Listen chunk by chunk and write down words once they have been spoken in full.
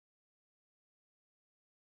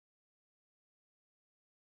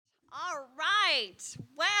All right.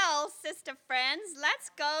 Well, sister friends, let's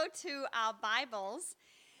go to our Bibles.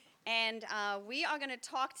 And we are going to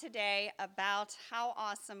talk today about how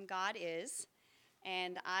awesome God is.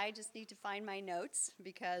 And I just need to find my notes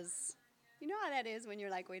because you know how that is when you're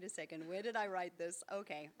like, wait a second, where did I write this?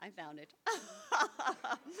 Okay, I found it.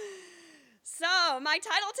 So, my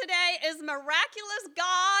title today is Miraculous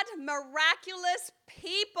God, Miraculous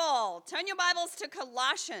People. Turn your Bibles to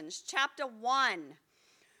Colossians chapter 1.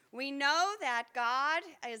 We know that God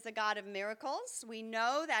is the God of miracles. We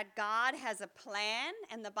know that God has a plan.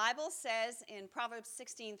 And the Bible says in Proverbs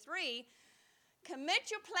 16:3,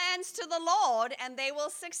 commit your plans to the Lord and they will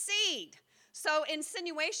succeed. So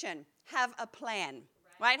insinuation, have a plan,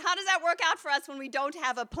 right? How does that work out for us when we don't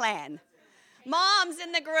have a plan? Moms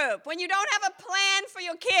in the group, when you don't have a plan for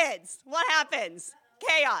your kids, what happens?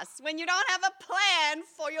 Chaos. When you don't have a plan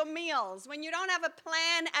for your meals, when you don't have a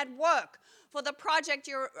plan at work for the project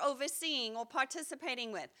you're overseeing or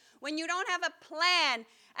participating with, when you don't have a plan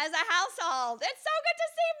as a household, it's so good to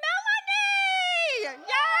see Melanie!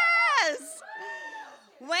 Yes!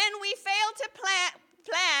 When we fail to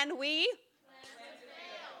plan, we?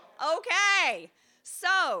 Okay.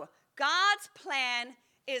 So, God's plan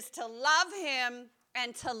is to love him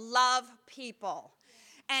and to love people.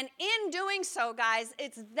 And in doing so, guys,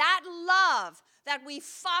 it's that love that we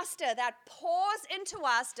foster, that pours into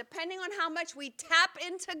us, depending on how much we tap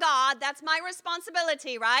into God. That's my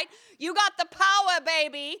responsibility, right? You got the power,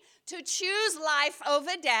 baby, to choose life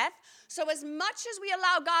over death. So as much as we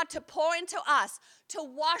allow God to pour into us, to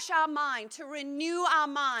wash our mind, to renew our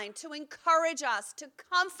mind, to encourage us, to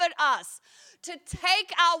comfort us, to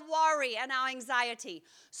take our worry and our anxiety,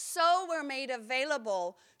 so we're made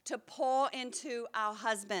available to pour into our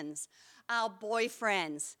husbands, our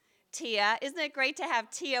boyfriends. Tia, isn't it great to have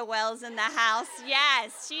Tia Wells in the house?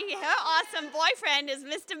 Yes, her awesome boyfriend is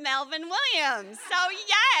Mr. Melvin Williams. So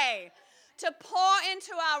yay! To pour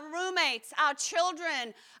into our roommates, our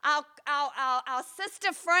children, our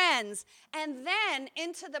sister friends, and then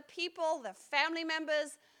into the people, the family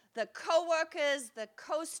members, the co-workers, the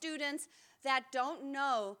co-students that don't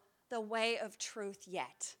know the way of truth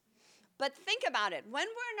yet. But think about it. When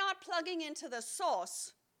we're not plugging into the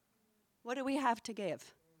source, what do we have to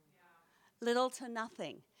give? Little to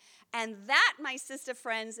nothing. And that, my sister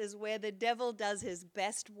friends, is where the devil does his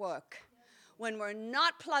best work. When we're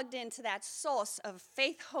not plugged into that source of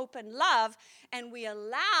faith, hope, and love, and we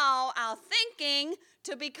allow our thinking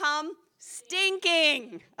to become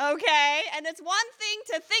stinking, okay? And it's one thing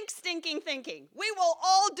to think stinking thinking. We will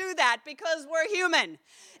all do that because we're human.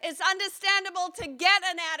 It's understandable to get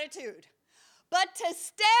an attitude, but to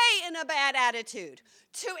stay in a bad attitude,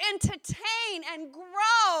 to entertain and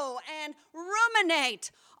grow and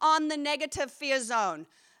ruminate on the negative fear zone,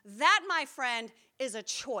 that, my friend, is a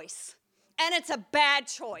choice. And it's a bad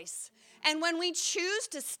choice. And when we choose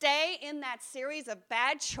to stay in that series of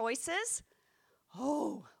bad choices,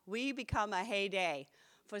 we become a heyday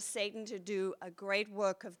for Satan to do a great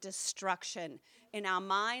work of destruction in our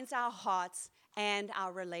minds, our hearts, and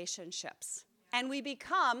our relationships. And we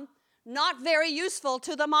become not very useful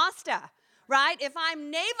to the master, right? If I'm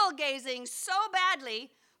navel-gazing so badly,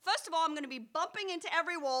 first of all, I'm going to be bumping into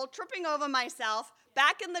every wall, tripping over myself,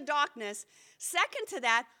 back in the darkness. Second to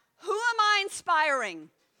that, who am I inspiring?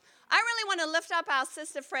 I really want to lift up our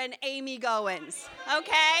sister friend, Amy Goins,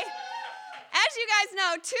 okay? As you guys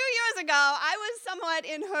know, 2 years ago, I was somewhat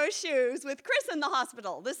in her shoes with Chris in the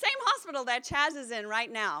hospital, the same hospital that Chaz is in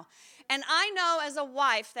right now. And I know as a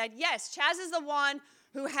wife that, yes, Chaz is the one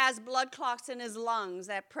who has blood clots in his lungs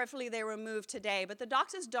that preferably they removed today. But the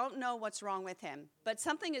doctors don't know what's wrong with him. But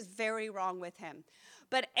something is very wrong with him.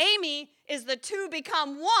 But Amy is the two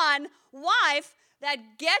become one wife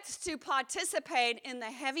that gets to participate in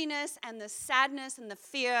the heaviness and the sadness and the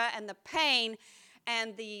fear and the pain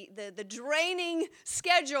and the draining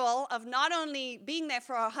schedule of not only being there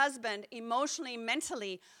for her husband emotionally,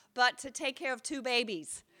 mentally, but to take care of two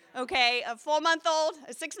babies, okay? A 4-month-old,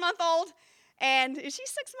 a 6-month-old, and is she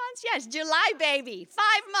 6 months? Yes, July baby, 5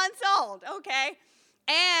 months old, okay?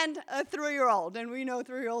 And a 3-year-old, and we know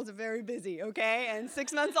 3-year-olds are very busy, okay? And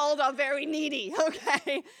 6 months old are very needy,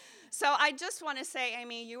 okay? So I just want to say,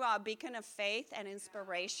 Amy, you are a beacon of faith and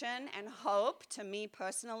inspiration and hope to me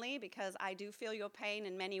personally because I do feel your pain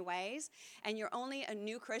in many ways, and you're only a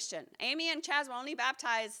new Christian. Amy and Chaz were only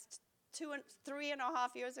baptized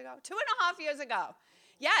 3.5 years ago. 2.5 years ago.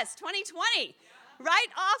 Yes, 2020, right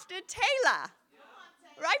after Taylor.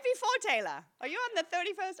 Right before Taylor. Are you on the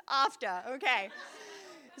 31st? After, okay.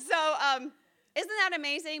 So Isn't that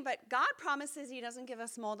amazing? But God promises he doesn't give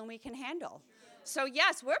us more than we can handle. So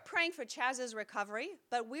yes, we're praying for Chaz's recovery,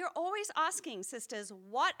 but we're always asking, sisters,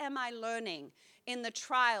 what am I learning in the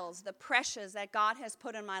trials, the pressures that God has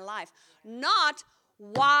put in my life? Not,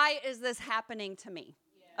 why is this happening to me?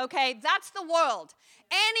 Okay, that's the world.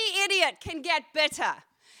 Any idiot can get bitter.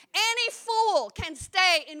 Any fool can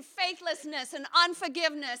stay in faithlessness and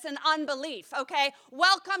unforgiveness and unbelief, okay?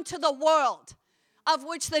 Welcome to the world of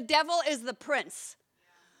which the devil is the prince.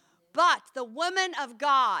 But the woman of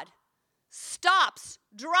God stops,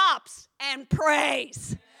 drops, and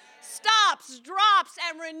prays. Stops, drops,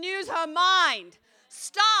 and renews her mind.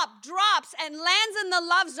 Stop, drops, and lands in the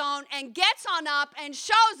love zone and gets on up and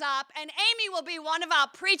shows up. And Amy will be one of our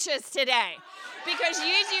preachers today because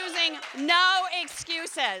she's using no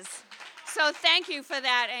excuses. So thank you for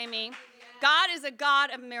that, Amy. God is a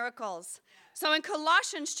God of miracles. So in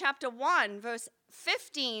Colossians chapter 1, verse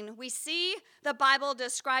 15, we see the Bible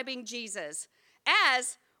describing Jesus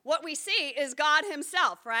as what we see is God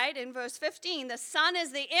himself, right? In verse 15, the Son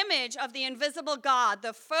is the image of the invisible God,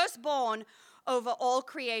 the firstborn over all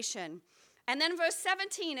creation. And then verse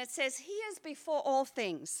 17, it says, he is before all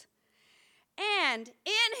things. And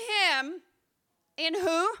in him, in who?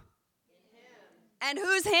 In him. And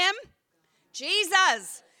who's him?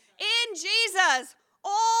 Jesus. In Jesus,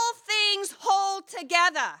 all things hold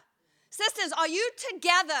together. Sisters, are you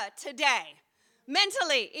together today?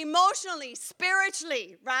 Mentally, emotionally,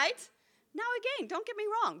 spiritually, right? Now again, don't get me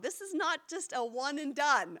wrong. This is not just a one and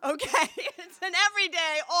done, okay? It's an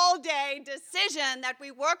everyday, all day decision that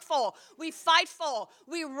we work for, we fight for,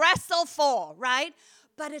 we wrestle for, right?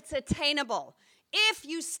 But it's attainable. If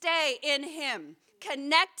you stay in him,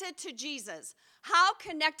 connected to Jesus, how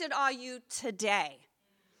connected are you today?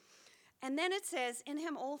 And then it says, in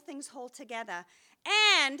him all things hold together.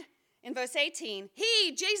 And in verse 18,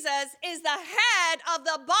 he, Jesus, is the head of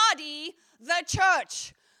the body, the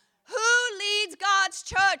church. Who leads God's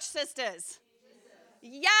church, sisters?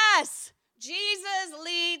 Jesus. Yes, Jesus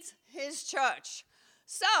leads his church.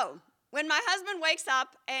 So, when my husband wakes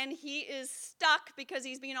up and he is stuck because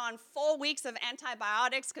he's been on 4 weeks of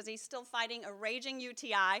antibiotics because he's still fighting a raging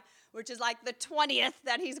UTI, which is like the 20th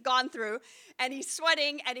that he's gone through, and he's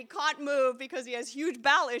sweating and he can't move because he has huge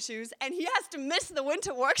bowel issues, and he has to miss the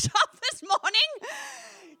winter workshop this morning,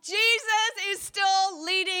 Jesus is still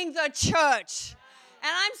leading the church. And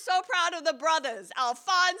I'm so proud of the brothers,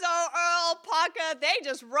 Alfonso, Earl, Parker. They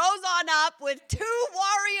just rose on up with 2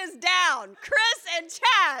 warriors down, Chris and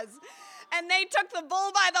Chaz. And they took the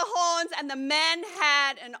bull by the horns, and the men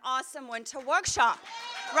had an awesome winter workshop,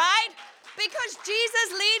 right? Because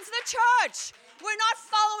Jesus leads the church. We're not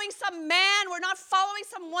following some man. We're not following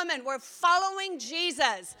some woman. We're following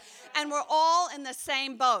Jesus. And we're all in the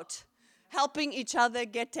same boat, helping each other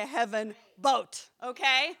get to heaven boat,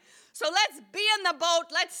 okay? So let's be in the boat,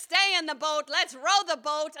 let's stay in the boat, let's row the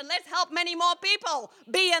boat, and let's help many more people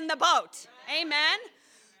be in the boat. Amen?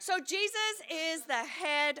 So Jesus is the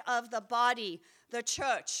head of the body, the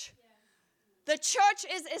church. The church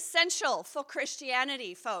is essential for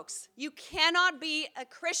Christianity, folks. You cannot be a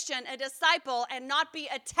Christian, a disciple, and not be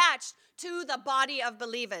attached to the body of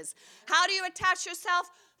believers. How do you attach yourself?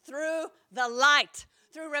 Through the light.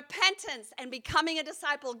 Through repentance and becoming a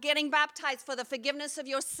disciple, getting baptized for the forgiveness of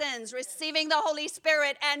your sins, receiving the Holy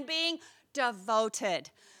Spirit, and being devoted.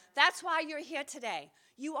 That's why you're here today.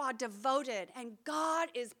 You are devoted, and God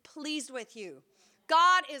is pleased with you.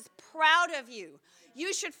 God is proud of you.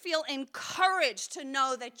 You should feel encouraged to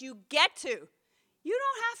know that you get to. You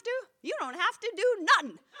don't have to do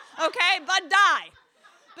nothing, okay, but die.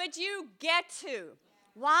 But you get to.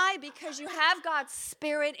 Why? Because you have God's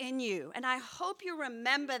Spirit in you. And I hope you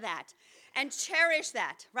remember that and cherish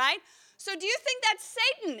that, right? So do you think that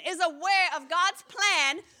Satan is aware of God's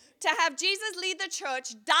plan to have Jesus lead the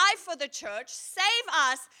church, die for the church, save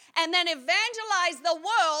us, and then evangelize the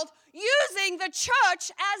world using the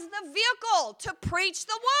church as the vehicle to preach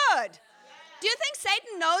the word? Do you think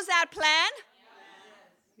Satan knows that plan?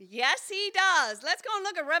 Yes, he does. Let's go and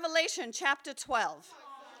look at Revelation chapter 12.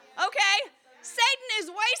 Okay? Satan is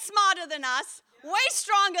way smarter than us, way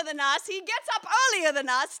stronger than us. He gets up earlier than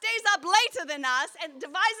us, stays up later than us, and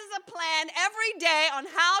devises a plan every day on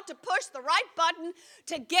how to push the right button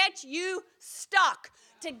to get you stuck,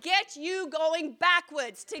 to get you going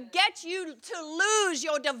backwards, to get you to lose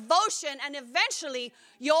your devotion and eventually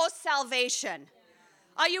your salvation.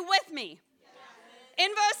 Are you with me? In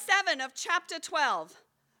verse 7 of chapter 12,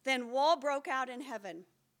 then war broke out in heaven.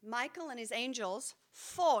 Michael and his angels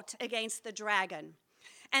fought against the dragon,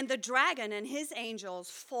 and the dragon and his angels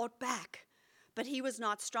fought back, but he was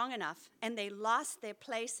not strong enough, and they lost their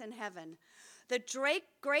place in heaven. the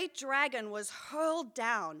great dragon was hurled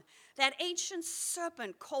down, that ancient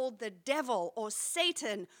serpent called the devil or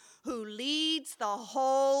Satan, who leads the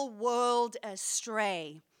whole world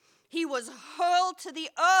astray. He was hurled to the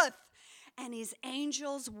earth, and his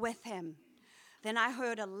angels with him. Then I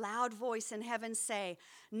heard a loud voice in heaven say,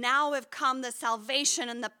 now have come the salvation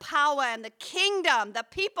and the power and the kingdom, the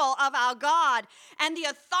people of our God, and the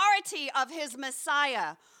authority of his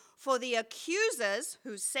Messiah. For the accusers,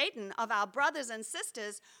 who's Satan, of our brothers and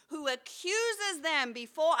sisters, who accuses them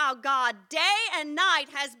before our God day and night,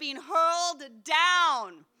 has been hurled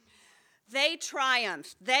down. They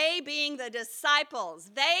triumphed, they being the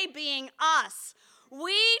disciples, they being us.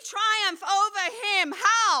 We triumph over him.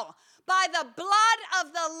 How? By the blood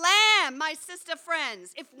of the Lamb, my sister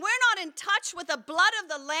friends. If we're not in touch with the blood of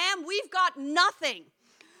the Lamb, we've got nothing.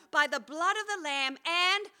 By the blood of the Lamb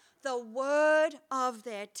and the word of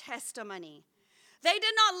their testimony. They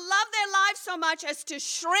did not love their lives so much as to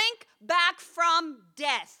shrink back from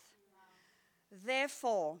death.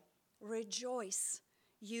 Therefore, rejoice,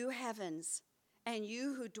 you heavens, and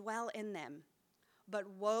you who dwell in them. But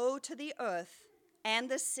woe to the earth and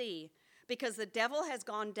the sea, because the devil has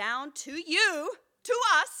gone down to you, to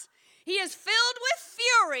us. He is filled with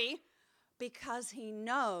fury because he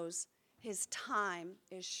knows his time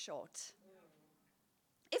is short.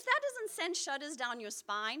 If that doesn't send shudders down your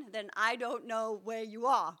spine, then I don't know where you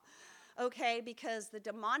are, okay? Because the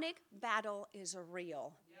demonic battle is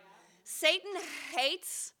real. Satan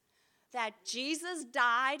hates that Jesus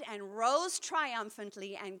died and rose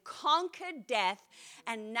triumphantly and conquered death,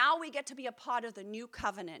 and now we get to be a part of the new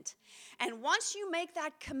covenant. And once you make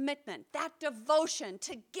that commitment, that devotion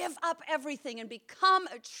to give up everything and become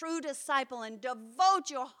a true disciple and devote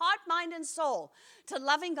your heart, mind, and soul to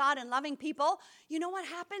loving God and loving people, you know what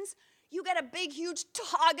happens? You get a big, huge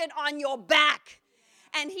target on your back.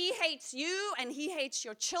 And he hates you, and he hates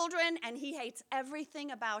your children, and he hates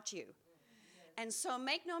everything about you. And so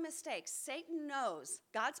make no mistake, Satan knows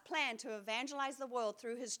God's plan to evangelize the world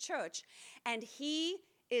through his church, and he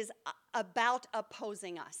is about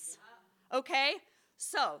opposing us. Okay?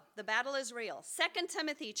 So the battle is real. 2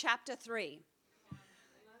 Timothy chapter 3.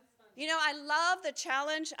 You know, I love the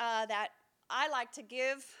challenge that I like to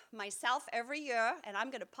give myself every year, and I'm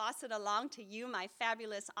going to pass it along to you, my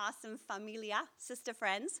fabulous, awesome familia, sister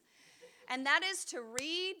friends. And that is to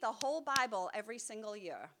read the whole Bible every single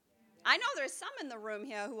year. I know there's some in the room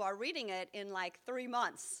here who are reading it in like 3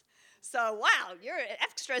 months. So, wow, you're an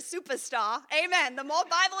extra superstar. Amen. The more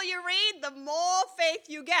Bible you read, the more faith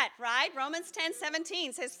you get, right? Romans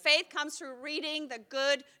 10:17 says faith comes through reading the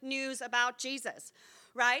good news about Jesus,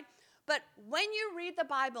 right? But when you read the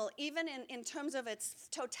Bible, even in terms of its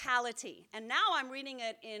totality, and now I'm reading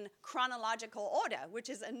it in chronological order, which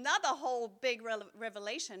is another whole big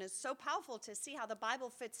revelation. It's so powerful to see how the Bible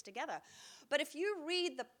fits together. But if you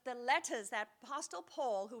read the letters that Apostle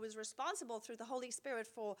Paul, who was responsible through the Holy Spirit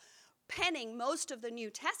for penning most of the New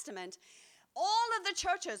Testament, all of the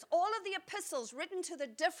churches, all of the epistles written to the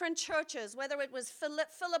different churches, whether it was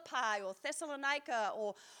Philippi or Thessalonica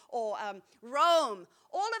or Rome,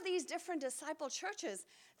 all of these different disciple churches,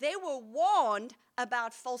 they were warned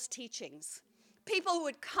about false teachings. People who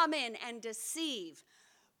would come in and deceive.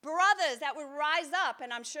 Brothers that would rise up,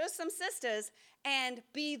 and I'm sure some sisters, and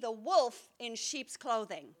be the wolf in sheep's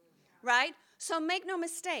clothing, right? So make no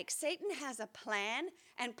mistake, Satan has a plan,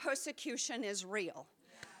 and persecution is real.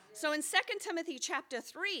 So in 2 Timothy chapter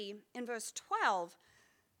 3, in verse 12,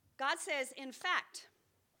 God says, in fact,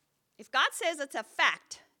 if God says it's a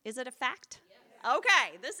fact, is it a fact? Yes.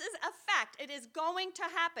 Okay, this is a fact. It is going to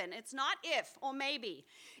happen. It's not if or maybe.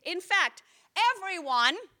 In fact,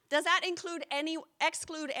 everyone, does that exclude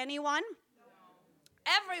anyone?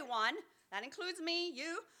 No. Everyone, that includes me,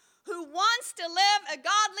 you, who wants to live a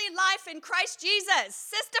godly life in Christ Jesus.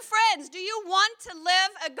 Sister friends, do you want to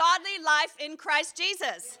live a godly life in Christ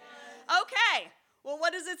Jesus? Yes. Okay. Well,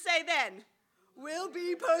 what does it say then? Will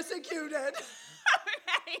be persecuted.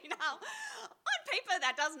 Okay, now, on paper,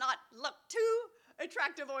 that does not look too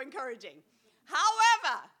attractive or encouraging.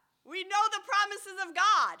 However, we know the promises of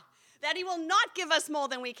God, that he will not give us more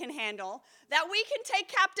than we can handle, that we can take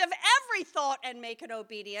captive every thought and make it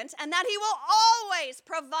obedient, and that he will always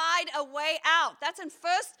provide a way out. That's in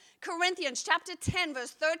 1 Corinthians chapter 10,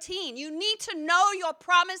 verse 13. You need to know your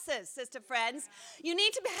promises, sister friends. You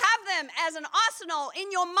need to have them as an arsenal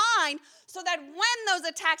in your mind so that when those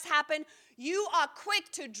attacks happen, you are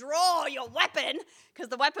quick to draw your weapon, because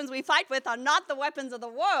the weapons we fight with are not the weapons of the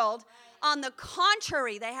world. On the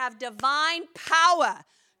contrary, they have divine power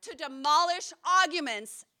to demolish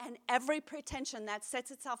arguments and every pretension that sets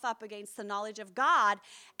itself up against the knowledge of God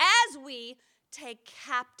as we take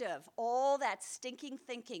captive all that stinking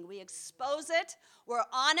thinking. We expose it. We're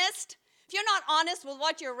honest. If you're not honest with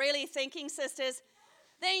what you're really thinking, sisters,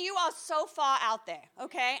 then you are so far out there,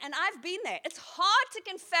 okay? And I've been there. It's hard to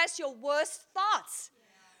confess your worst thoughts,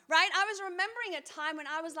 right? I was remembering a time when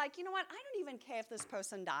I was like, you know what? I don't even care if this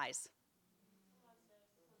person dies.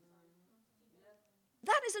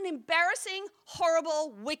 That is an embarrassing,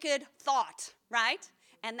 horrible, wicked thought, right?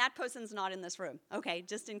 And that person's not in this room, okay,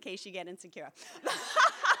 just in case you get insecure.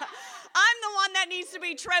 I'm the one that needs to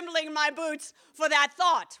be trembling in my boots for that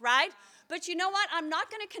thought, right? But you know what? I'm not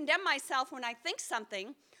going to condemn myself when I think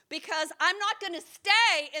something, because I'm not going to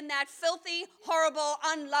stay in that filthy, horrible,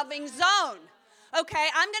 unloving zone. Okay,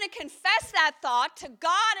 I'm going to confess that thought to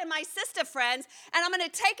God and my sister friends, and I'm going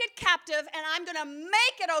to take it captive, and I'm going to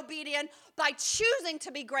make it obedient by choosing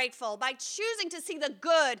to be grateful, by choosing to see the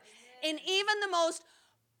good in even the most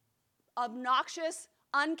obnoxious,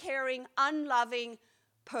 uncaring, unloving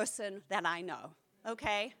person that I know.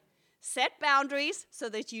 Okay? Set boundaries so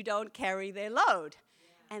that you don't carry their load.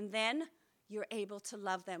 And then you're able to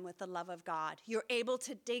love them with the love of God. You're able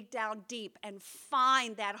to dig down deep and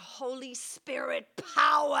find that Holy Spirit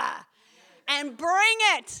power and bring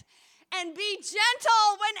it. And be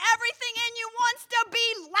gentle when everything in you wants to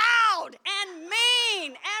be loud and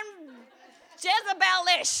mean and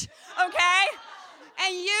Jezebelish, okay?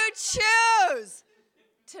 And you choose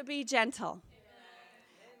to be gentle.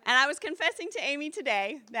 And I was confessing to Amy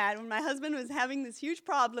today that when my husband was having this huge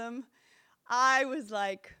problem, I was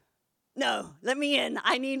like, no, let me in.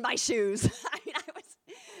 I need my shoes.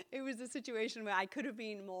 It was a situation where I could have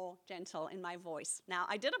been more gentle in my voice. Now,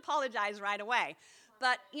 I did apologize right away.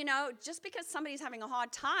 But, you know, just because somebody's having a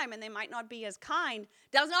hard time and they might not be as kind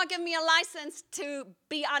does not give me a license to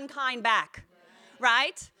be unkind back,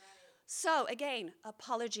 right? So, again,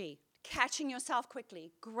 apology, catching yourself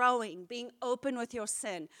quickly, growing, being open with your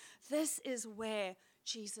sin. This is where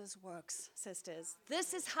Jesus works, sisters.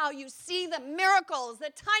 This is how you see the miracles, the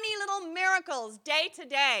tiny little miracles day to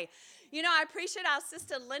day. You know, I appreciate our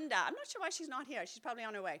sister Linda. I'm not sure why she's not here. She's probably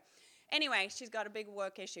on her way. Anyway, she's got a big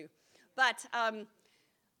work issue. But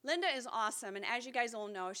Linda is awesome, and as you guys all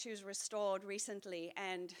know, she was restored recently,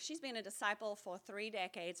 and she's been a disciple for 3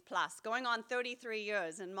 decades plus, going on 33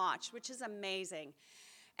 years in March, which is amazing.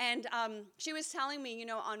 And she was telling me, you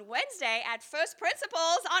know, on Wednesday at First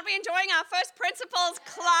Principles, aren't we enjoying our First Principles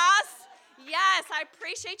class? Yes, I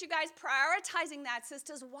appreciate you guys prioritizing that,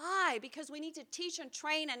 sisters. Why? Because we need to teach and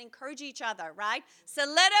train and encourage each other, right?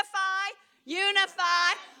 Solidify,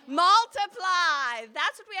 unify, multiply.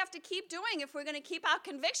 That's what we have to keep doing if we're going to keep our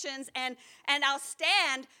convictions and our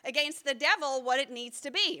stand against the devil what it needs to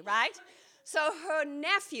be, right? So her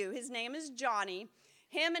nephew, his name is Johnny,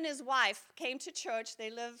 him and his wife came to church. They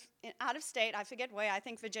live out of state. I forget where. I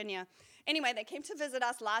think Virginia. Anyway, they came to visit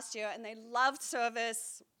us last year, and they loved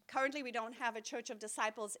service. Currently, we don't have a church of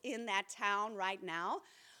disciples in that town right now.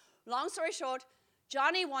 Long story short,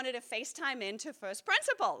 Johnny wanted to FaceTime into First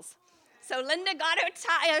Principles. So Linda got her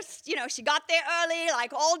time, you know, she got there early,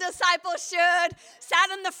 like all disciples should, sat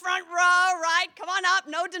in the front row, right? Come on up,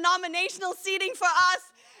 no denominational seating for us.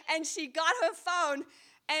 And she got her phone,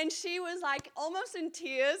 and she was like almost in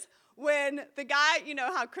tears when the guy, you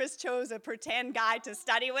know how Chris chose a pretend guy to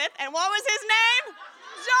study with, and what was his name?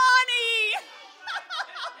 Johnny!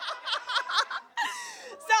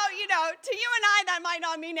 So, you know, to you and I, that might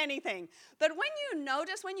not mean anything. But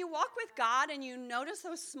when you walk with God and you notice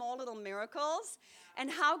those small little miracles and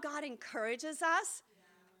how God encourages us,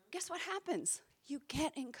 guess what happens? You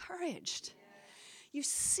get encouraged. You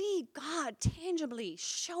see God tangibly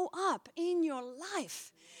show up in your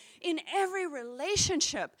life, in every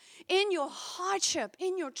relationship, in your hardship,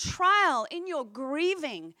 in your trial, in your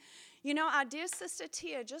grieving. You know, our dear sister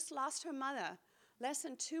Tia just lost her mother less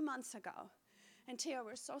than 2 months ago. And Tia,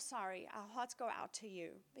 we're so sorry. Our hearts go out to you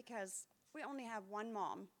because we only have one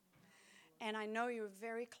mom. And I know you're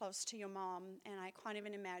very close to your mom, and I can't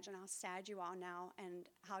even imagine how sad you are now and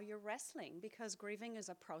how you're wrestling, because grieving is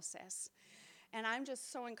a process. And I'm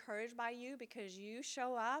just so encouraged by you because you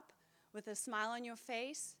show up with a smile on your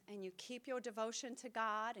face, and you keep your devotion to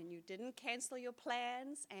God, and you didn't cancel your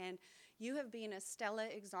plans, and you have been a stellar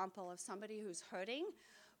example of somebody who's hurting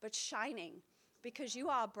but shining, because you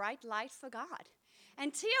are a bright light for God.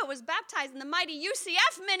 And Tia was baptized in the mighty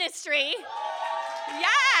UCF ministry.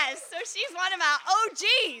 Yes, so she's one of our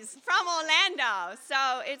OGs from Orlando.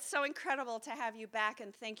 So it's so incredible to have you back,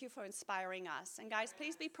 and thank you for inspiring us. And guys,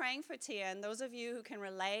 please be praying for Tia. And those of you who can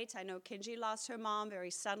relate, I know Kinji lost her mom very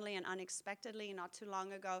suddenly and unexpectedly not too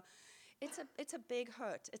long ago. it's a big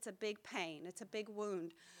hurt. It's a big pain. It's a big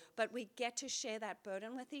wound. But we get to share that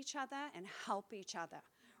burden with each other and help each other,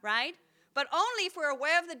 right? But only if we're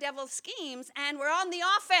aware of the devil's schemes and we're on the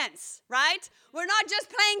offense, right? We're not just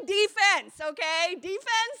playing defense, okay?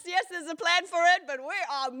 Defense, yes, there's a plan for it, but we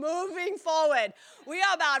are moving forward. We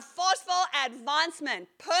are about forceful advancement,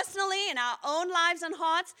 personally in our own lives and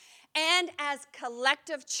hearts, and as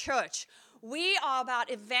collective church. We are about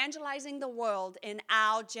evangelizing the world in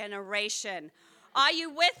our generation. Are you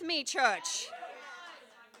with me, church?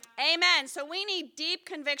 Amen. So we need deep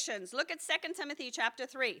convictions. Look at 2 Timothy chapter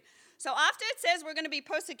 3. So after it says we're going to be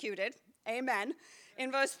persecuted, amen,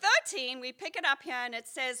 in verse 13, we pick it up here and it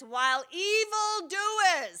says, while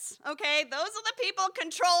evildoers, okay, those are the people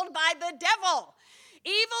controlled by the devil,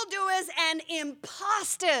 evildoers and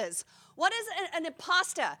imposters. What is an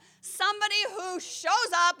imposter? Somebody who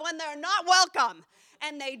shows up when they're not welcome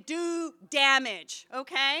and they do damage,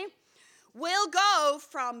 okay, will go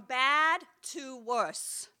from bad to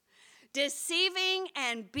worse. Deceiving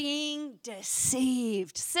and being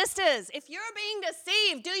deceived. Sisters, if you're being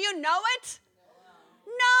deceived, do you know it?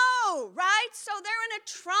 No, right? So they're in a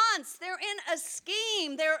trance. They're in a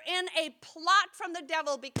scheme. They're in a plot from the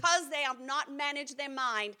devil because they have not managed their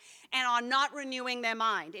mind and are not renewing their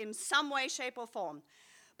mind in some way, shape, or form.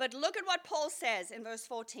 But look at what Paul says in verse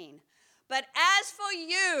 14. But as for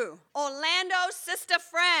you, Orlando sister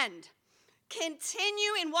friend,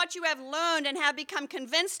 continue in what you have learned and have become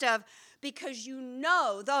convinced of, because you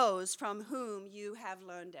know those from whom you have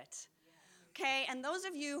learned it. Okay, and those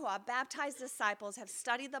of you who are baptized disciples, have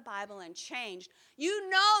studied the Bible and changed, you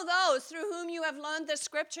know those through whom you have learned the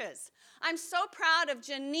scriptures. I'm so proud of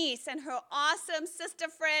Janice and her awesome sister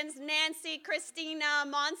friends, Nancy, Christina,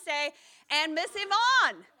 Monse, and Miss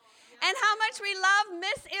Yvonne. And how much we love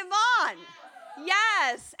Miss Yvonne.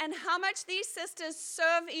 Yes, and how much these sisters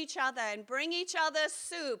serve each other and bring each other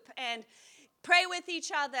soup and pray with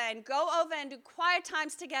each other and go over and do quiet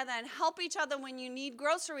times together and help each other when you need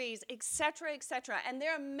groceries, etc., etc. And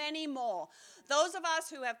there are many more. Those of us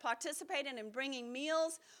who have participated in bringing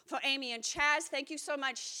meals for Amy and Chaz, thank you so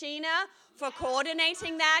much, Sheena, for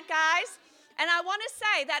coordinating that, guys. And I want to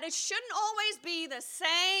say that it shouldn't always be the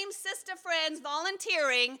same sister friends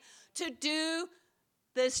volunteering to do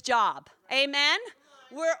this job. Amen?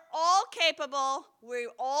 We're all capable. We're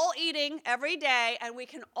all eating every day, and we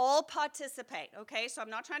can all participate, okay? So I'm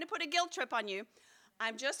not trying to put a guilt trip on you.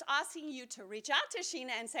 I'm just asking you to reach out to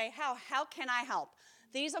Sheena and say, how can I help?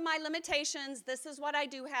 These are my limitations. This is what I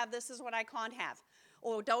do have. This is what I can't have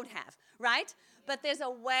or don't have, right? But there's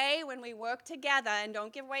a way when we work together and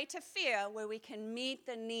don't give way to fear where we can meet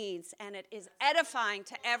the needs, and it is edifying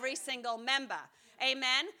to every single member.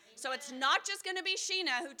 Amen? So it's not just going to be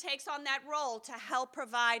Sheena who takes on that role to help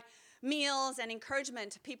provide meals and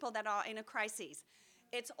encouragement to people that are in a crisis.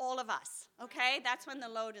 It's all of us, okay? That's when the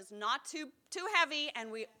load is not too heavy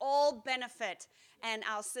and we all benefit and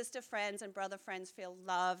our sister friends and brother friends feel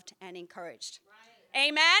loved and encouraged. Right.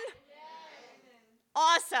 Amen? Yeah.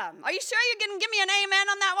 Awesome. Are you sure you're going to give me an amen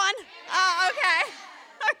on that one?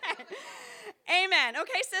 Okay. Okay. Amen.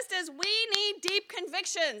 Okay, sisters, we need deep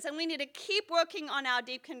convictions, and we need to keep working on our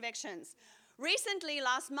deep convictions. Recently,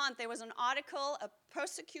 last month, there was an article, a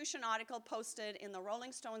persecution article posted in the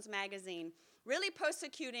Rolling Stones magazine, really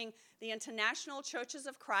persecuting the International Churches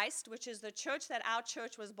of Christ, which is the church that our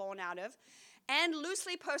church was born out of, and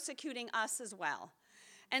loosely persecuting us as well.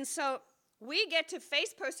 And so we get to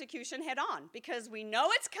face persecution head on because we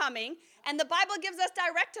know it's coming, and the Bible gives us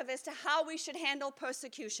directive as to how we should handle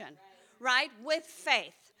persecution. Right? With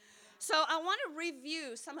faith. So I want to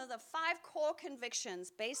review some of the 5 core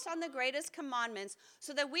convictions based on the greatest commandments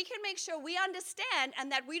so that we can make sure we understand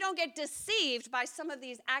and that we don't get deceived by some of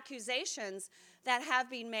these accusations that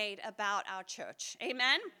have been made about our church.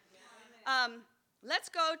 Amen? Let's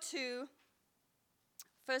go to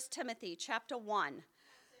 1 Timothy chapter 1.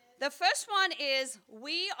 The first one is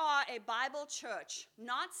we are a Bible church,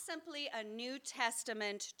 not simply a New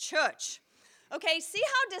Testament church. Okay, see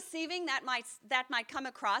how deceiving that might come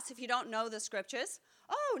across if you don't know the scriptures?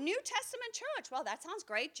 Oh, New Testament church. Well, that sounds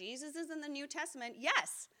great. Jesus is in the New Testament.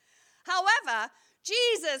 Yes. However,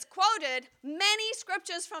 Jesus quoted many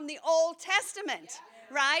scriptures from the Old Testament,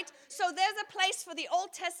 right? So there's a place for the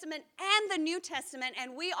Old Testament and the New Testament,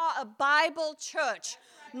 and we are a Bible church,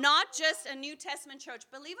 not just a New Testament church.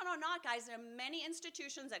 Believe it or not, guys, there are many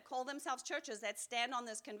institutions that call themselves churches that stand on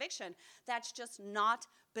this conviction. That's just not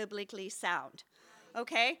biblically sound,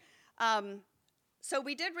 okay? So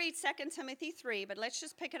we did read 2 Timothy 3, but let's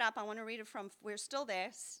just pick it up. I want to read it from, we're still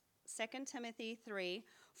there, 2 Timothy 3,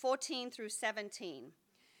 14 through 17.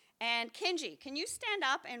 And Kenji, can you stand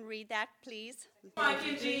up and read that, please? Hi,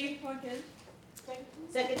 Kenji.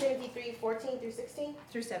 2 Timothy 3:14 through 16?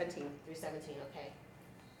 Through 17. Through 17, okay.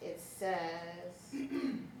 It says...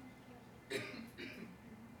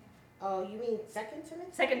 Oh, you mean 2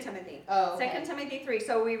 Timothy? 2 Timothy. Oh, okay. 2 Timothy 3.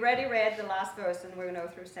 So we already read the last verse, and we're going to go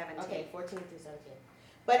through 17. Okay, 14 through 17.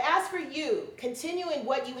 But as for you, continue in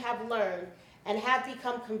what you have learned and have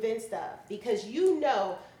become convinced of, because you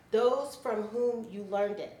know those from whom you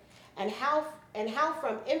learned it, and how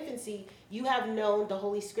from infancy you have known the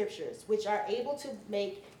Holy Scriptures, which are able to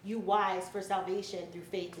make you wise for salvation through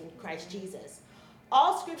faith in Christ Jesus.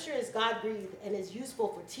 All Scripture is God-breathed and is useful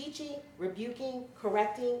for teaching, rebuking,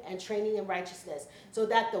 correcting, and training in righteousness, so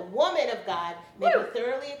that the woman of God may be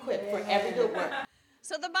thoroughly equipped for every good work.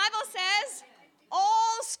 So the Bible says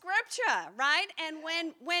all Scripture, right? And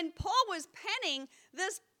when Paul was penning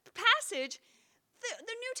this passage,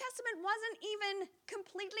 the New Testament wasn't even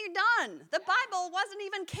completely done. The Bible wasn't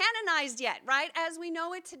even canonized yet, right, as we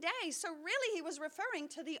know it today. So really he was referring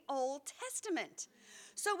to the Old Testament.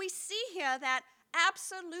 So we see here that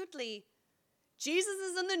absolutely Jesus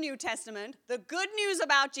is in the New Testament. The good news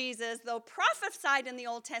about Jesus, though prophesied in the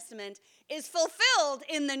Old Testament, is fulfilled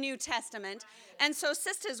in the New Testament. And so,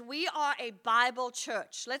 sisters, we are a Bible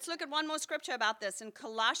church. Let's look at one more scripture about this in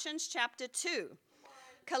Colossians chapter 2.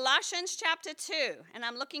 Colossians chapter 2, and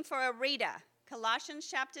I'm looking for a reader. Colossians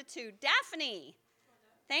chapter 2. Daphne,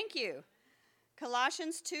 thank you.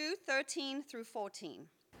 Colossians 2, 13 through 14.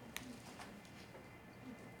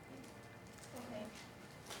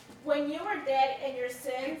 When you were dead in your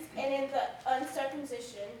sins and in the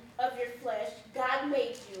uncircumcision of your flesh, God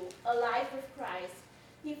made you alive with Christ.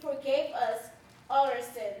 He forgave us all our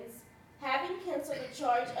sins, having canceled the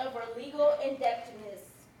charge of our legal indebtedness,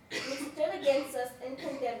 which stood against us and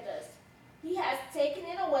condemned us. He has taken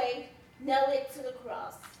it away, nailed it to the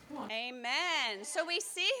cross. Amen. So we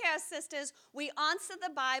see here, sisters, we answer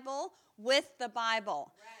the Bible with the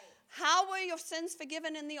Bible. Right. How were your sins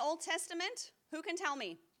forgiven in the Old Testament? Who can tell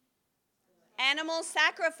me? Animal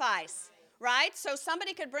sacrifice, right? So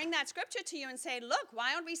somebody could bring that scripture to you and say, look,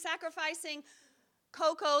 why aren't we sacrificing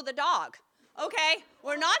Coco the dog? Okay,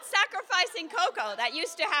 we're not sacrificing Coco. That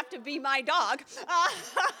used to have to be my dog.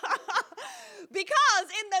 Because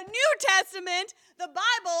in the New Testament, the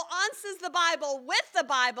Bible answers the Bible with the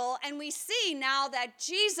Bible, and we see now that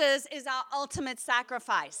Jesus is our ultimate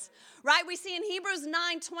sacrifice, right? We see in Hebrews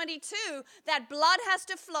 9:22 that blood has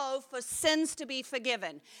to flow for sins to be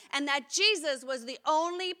forgiven, and that Jesus was the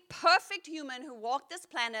only perfect human who walked this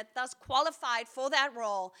planet, thus qualified for that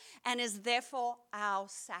role, and is therefore our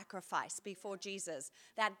sacrifice before Jesus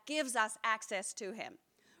that gives us access to him.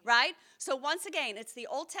 Right? So once again, it's the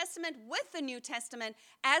Old Testament with the New Testament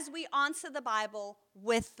as we answer the Bible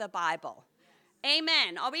with the Bible. Yes.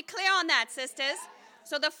 Amen. Are we clear on that, sisters? Yes.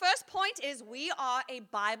 So the first point is we are a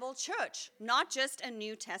Bible church, not just a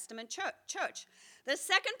New Testament church. The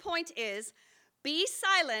second point is be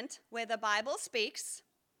silent where the Bible speaks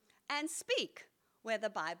and speak where the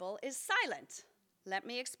Bible is silent. Let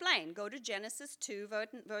me explain. Go to Genesis 2,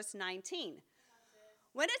 verse 19.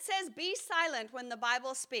 When it says be silent when the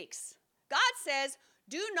Bible speaks, God says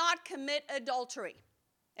do not commit adultery.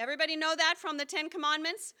 Everybody know that from the 10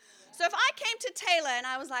 Commandments? So if I came to Taylor and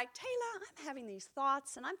I was like, Taylor, I'm having these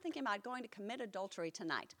thoughts and I'm thinking about going to commit adultery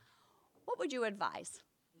tonight, what would you advise?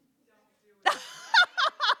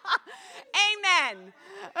 Amen.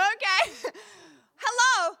 Okay.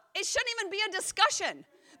 Hello. It shouldn't even be a discussion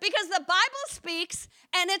because the Bible speaks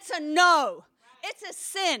and it's a no. It's a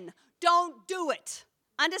sin. Don't do it.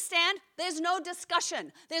 Understand? There's no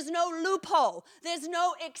discussion. There's no loophole. There's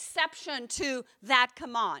no exception to that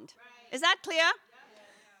command. Right. Is that clear? Yeah.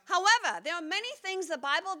 However, there are many things the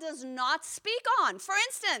Bible does not speak on. For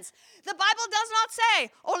instance, the Bible does not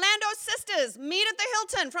say, Orlando sisters, meet at the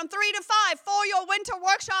Hilton from 3 to 5 for your winter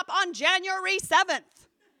workshop on January 7th.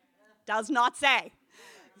 Does not say.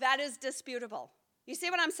 That is disputable. You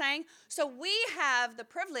see what I'm saying? So we have the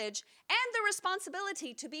privilege and the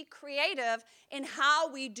responsibility to be creative in how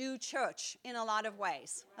we do church in a lot of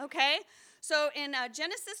ways, okay? So in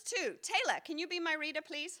Genesis 2, Taylor, can you be my reader,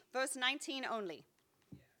 please? Verse 19 only.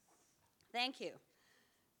 Thank you.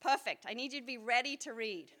 Perfect. I need you to be ready to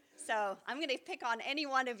read. So I'm going to pick on any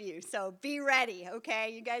one of you, so be ready,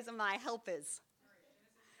 okay? You guys are my helpers.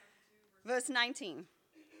 Verse 19.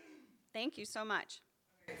 Thank you so much.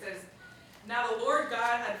 It says, now the Lord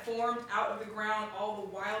God had formed out of the ground all the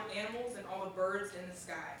wild animals and all the birds in the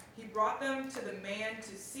sky. He brought them to the man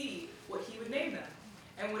to see what he would name them.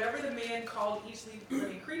 And whatever the man called each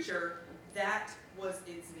living creature, that was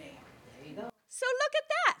its name. There you go. So look at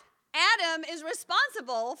that. Adam is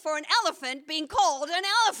responsible for an elephant being called an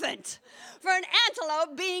elephant, for an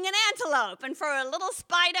antelope being an antelope, and for a little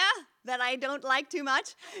spider that I don't like too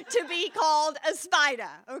much to be called a spider,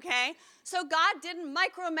 okay? So God didn't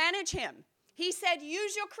micromanage him. He said,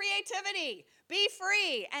 use your creativity, be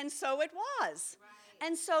free, and so it was.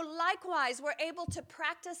 And so likewise, we're able to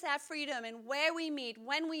practice that freedom in where we meet,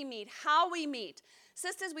 when we meet, how we meet.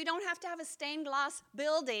 Sisters, we don't have to have a stained glass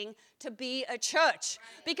building to be a church,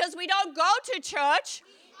 because we don't go to church.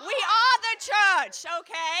 We are the church,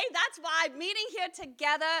 okay? That's why meeting here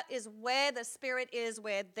together is where the Spirit is,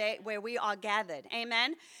 where we are gathered.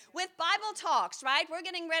 Amen? With Bible talks, right? We're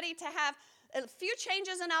getting ready to have a few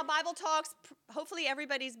changes in our Bible talks. Hopefully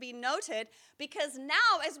everybody's been noted, because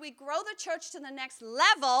now as we grow the church to the next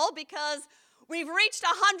level, because we've reached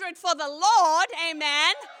 100 for the Lord,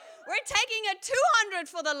 amen, we're taking it 200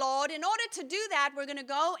 for the Lord. In order to do that, we're going to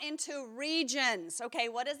go into regions. Okay,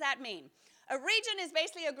 what does that mean? A region is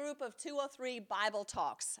basically a group of 2 or 3 Bible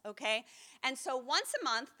talks, okay? And so once a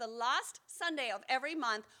month, the last Sunday of every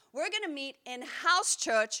month, we're going to meet in house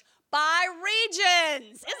church by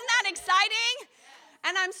regions. Isn't that exciting?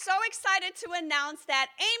 And I'm so excited to announce that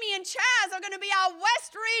Amy and Chaz are going to be our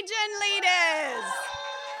West Region leaders.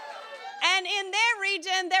 And in their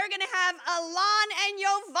region, they're going to have Alon and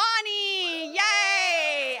Giovanni.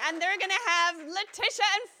 Yay! And they're going to have Letitia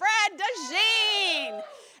and Fred DeJean.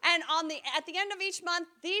 And at the end of each month,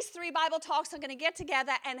 these 3 Bible talks are going to get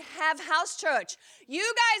together and have house church. You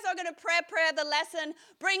guys are going to pray the lesson,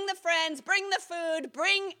 bring the friends, bring the food,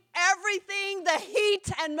 bring everything, the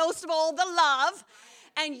heat, and most of all, the love.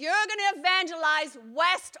 And you're going to evangelize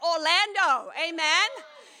West Orlando. Amen?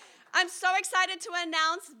 I'm so excited to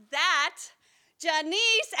announce that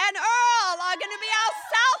Janice and Earl are going to be our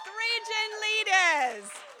South Region leaders.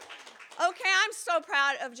 Okay, I'm so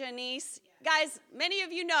proud of Janice. Guys, many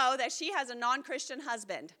of you know that she has a non-Christian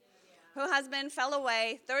husband. Her husband fell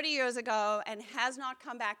away 30 years ago and has not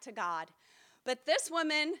come back to God. But this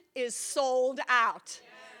woman is sold out.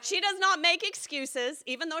 She does not make excuses,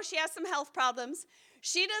 even though she has some health problems.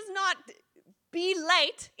 She does not be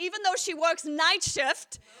late, even though she works night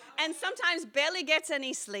shift and sometimes barely gets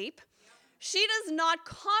any sleep. She does not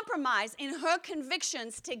compromise in her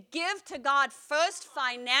convictions to give to God first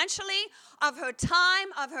financially, of her time,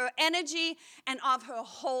 of her energy, and of her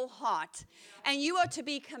whole heart. And you are to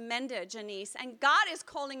be commended, Janice. And God is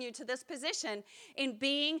calling you to this position in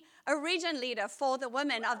being a region leader for the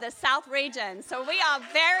women of the South region. So we are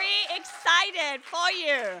very excited for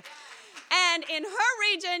you. And in her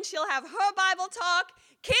region, she'll have her Bible talk,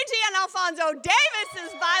 Kiji and Alfonso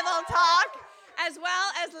Davis's Bible talk, as well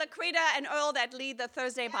as Laquita and Earl that lead the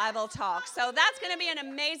Thursday Bible talk. So that's going to be an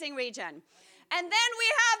amazing region. And then we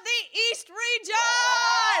have the East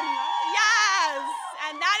region. Yes.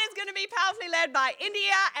 And that is going to be powerfully led by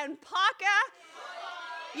India and Parker.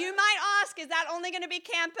 You might ask, is that only going to be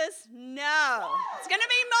campus? No. It's going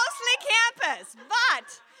to be mostly campus. But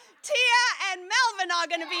Tia and Melvin are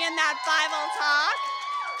going to be in that Bible talk.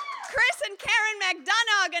 Chris and Karen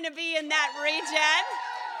McDonough are going to be in that region.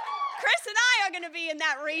 Chris and I are going to be in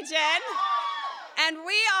that region, and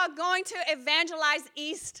we are going to evangelize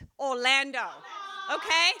East Orlando,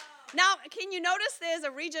 okay? Now, can you notice there's a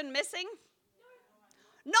region missing?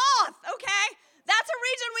 North, okay? That's a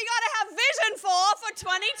region we got to have vision for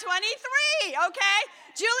 2023, okay?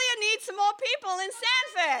 Julia needs some more people in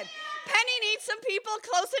Sanford. Penny needs some people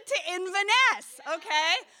closer to Inverness,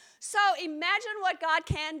 okay? So imagine what God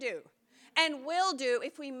can do and will do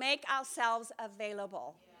if we make ourselves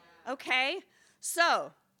available. Okay,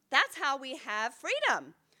 so that's how we have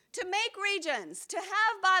freedom to make regions, to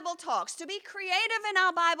have Bible talks, to be creative in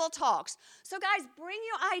our Bible talks. So guys, bring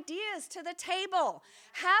your ideas to the table.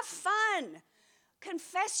 Have fun.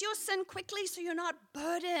 Confess your sin quickly so you're not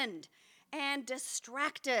burdened and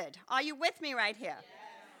distracted. Are you with me right here?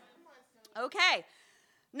 Okay,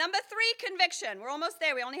 number 3, conviction. We're almost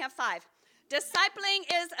there. We only have 5. Discipling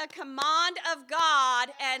is a command of God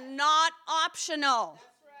and not optional.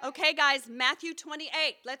 Okay, guys, Matthew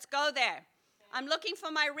 28. Let's go there. I'm looking for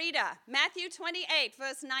my reader. Matthew 28,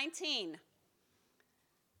 verse 19.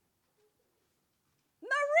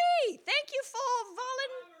 Marie, thank you for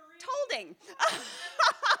voluntolding.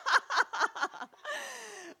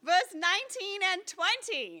 Verse 19 and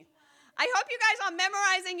 20. I hope you guys are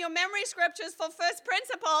memorizing your memory scriptures for first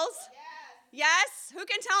principles. Yes? Who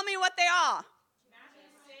can tell me what they are?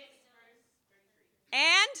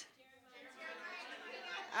 And?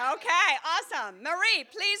 Okay, awesome. Marie,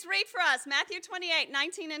 please read for us Matthew 28,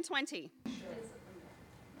 19 and 20.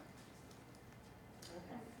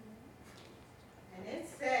 And it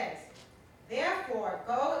says, therefore,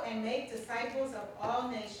 go and make disciples of all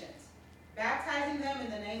nations, baptizing them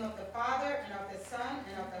in the name of the Father, and of the Son,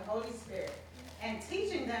 and of the Holy Spirit, and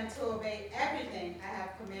teaching them to obey everything I have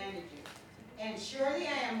commanded you. And surely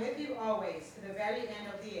I am with you always, to the very end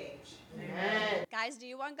of the age. Amen. Guys, do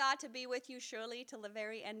you want God to be with you surely till the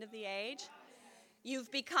very end of the age?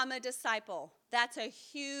 You've become a disciple. That's a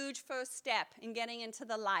huge first step in getting into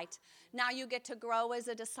the light. Now you get to grow as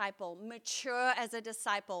a disciple, mature as a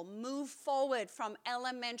disciple, move forward from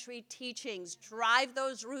elementary teachings, drive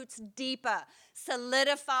those roots deeper,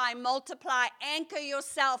 solidify, multiply, anchor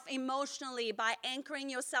yourself emotionally by anchoring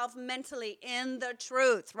yourself mentally in the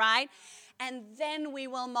truth, right? And then we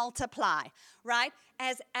will multiply, right?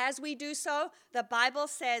 As we do so, the Bible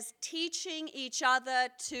says, teaching each other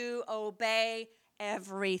to obey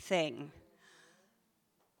everything.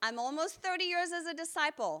 I'm almost 30 years as a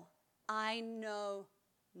disciple. I know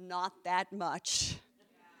not that much.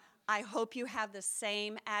 I hope you have the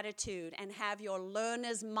same attitude and have your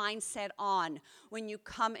learner's mindset on when you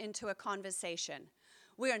come into a conversation.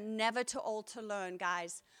 We are never too old to learn,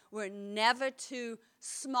 guys. We're never too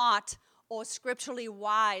smart or scripturally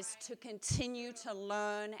wise to continue to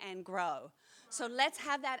learn and grow. So let's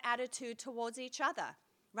have that attitude towards each other,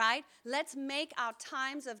 right? Let's make our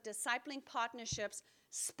times of discipling partnerships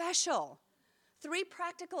special. 3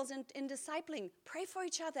 practicals in discipling. Pray for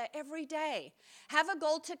each other every day. Have a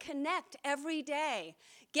goal to connect every day.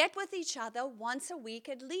 Get with each other once a week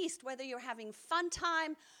at least, whether you're having fun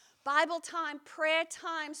time, Bible time, prayer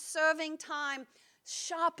time, serving time.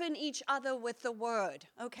 Sharpen each other with the word,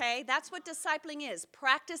 okay? That's what discipling is,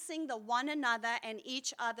 practicing the one another and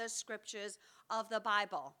each other's scriptures of the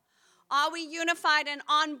Bible. Are we unified and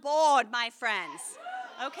on board, my friends?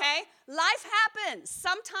 Okay? Life happens.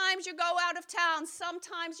 Sometimes you go out of town.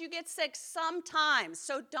 Sometimes you get sick. Sometimes.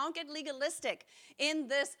 So don't get legalistic in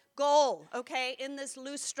this goal, okay? In this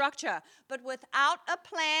loose structure. But without a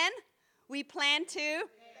plan, we plan to?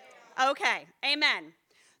 Okay. Amen.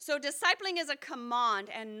 So discipling is a command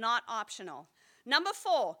and not optional. Number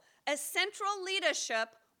 4, a central leadership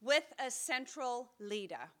with a central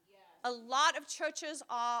leader. A lot of churches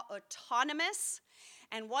are autonomous.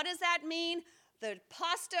 And what does that mean? The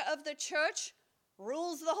pastor of the church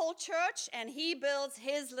rules the whole church, and he builds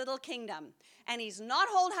his little kingdom. And he's not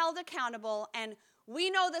held accountable. And we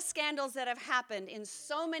know the scandals that have happened in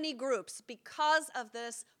so many groups because of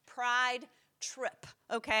this pride trip,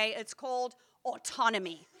 okay? It's called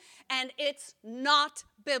autonomy. And it's not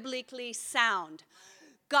biblically sound.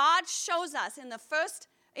 God shows us in the first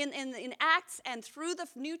in Acts and through the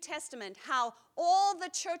New Testament how all the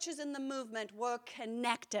churches in the movement were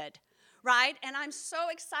connected, right? And I'm so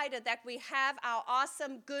excited that we have our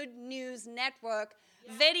awesome Good News Network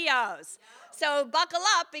videos. So buckle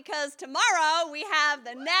up, because tomorrow we have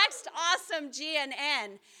the next awesome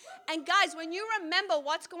GNN. And guys, when you remember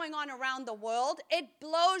what's going on around the world, it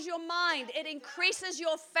blows your mind. It increases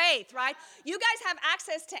your faith, right? You guys have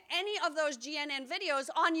access to any of those GNN videos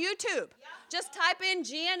on YouTube. Just type in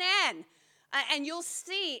GNN. And you'll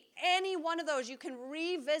see any one of those. You can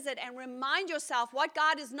revisit and remind yourself what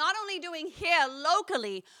God is not only doing here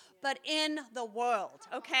locally, but in the world,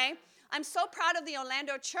 okay? I'm so proud of the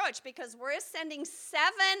Orlando church because we're sending 7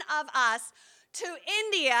 of us to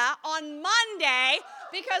India on Monday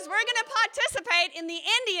because we're going to participate in the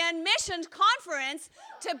Indian Missions Conference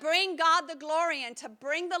to bring God the glory and to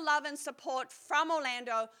bring the love and support from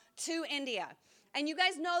Orlando to India. And you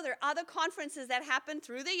guys know there are other conferences that happen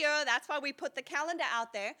through the year. That's why we put the calendar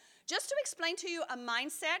out there. Just to explain to you a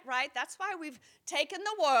mindset, right? That's why we've taken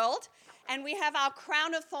the world and we have our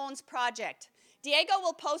Crown of Thorns project. Diego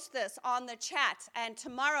will post this on the chat, and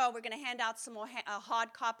tomorrow we're going to hand out some more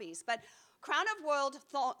hard copies. But Crown of World,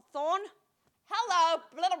 Thorn of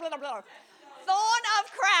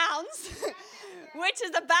Crowns, which is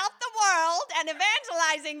about the world and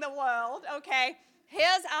evangelizing the world, okay?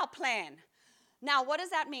 Here's our plan. Now, what does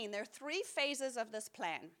that mean? There are 3 phases of this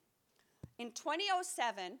plan. In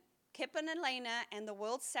 2007, Kip and Elena and the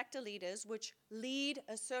world sector leaders, which lead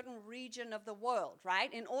a certain region of the world,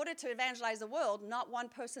 right? In order to evangelize the world, not one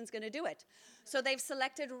person's going to do it. So they've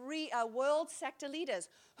selected world sector leaders.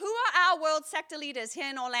 Who are our world sector leaders here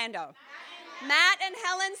in Orlando? Matt and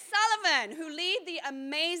Helen Sullivan, who lead the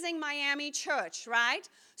amazing Miami church, right?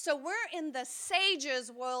 So we're in the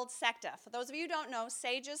SAGES world sector. For those of you who don't know,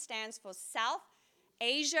 SAGES stands for South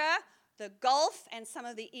Asia, the Gulf, and some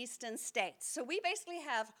of the eastern states. So we basically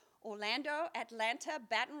have Orlando, Atlanta,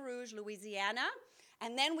 Baton Rouge, Louisiana,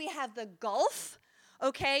 and then we have the Gulf,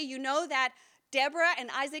 okay? You know that Deborah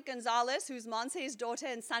and Isaac Gonzalez, who's Monse's daughter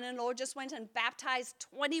and son-in-law, just went and baptized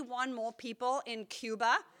 21 more people in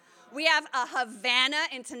Cuba. We have a Havana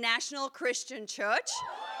International Christian Church,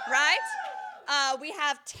 right? We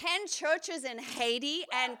have 10 churches in Haiti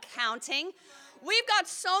and counting. We've got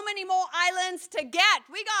so many more islands to get.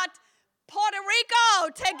 We got Puerto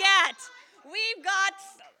Rico to get. We've got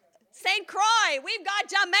St. Croix. We've got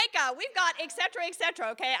Jamaica. We've got et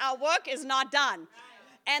cetera, okay? Our work is not done.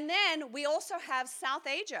 And then we also have South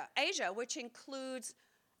Asia, which includes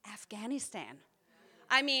Afghanistan.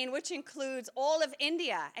 I mean, which includes all of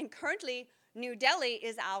India. And currently, New Delhi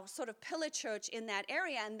is our sort of pillar church in that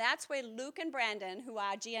area. And that's where Luke and Brandon, who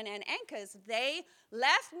are GNN anchors, they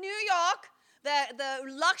left New York, the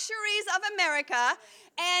luxuries of America,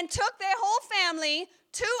 and took their whole family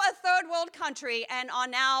to a third world country and are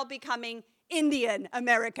now becoming Indian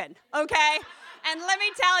American, okay? And let me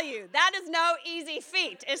tell you, that is no easy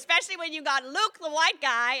feat, especially when you got Luke, the white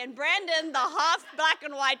guy, and Brandon, the half black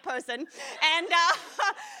and white person. And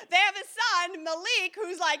they have a son, Malik,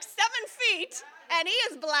 who's like 7 feet, and he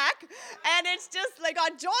is black. And it's just, they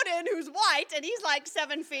got Jordan, who's white, and he's like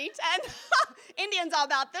 7 feet. And Indians are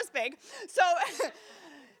about this big. So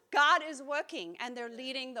God is working, and they're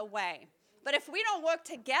leading the way. But if we don't work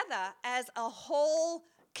together as a whole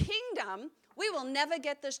kingdom, we will never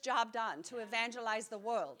get this job done to evangelize the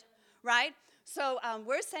world, right? So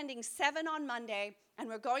we're sending 7 on Monday, and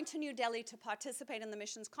we're going to New Delhi to participate in the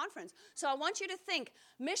missions conference. So I want you to think,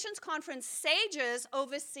 missions conference, Sages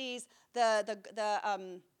oversees the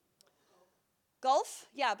Gulf.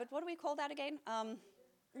 Yeah, but what do we call that again?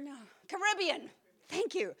 No, Caribbean.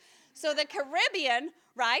 Thank you. So the Caribbean,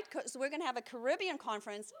 right? So we're going to have a Caribbean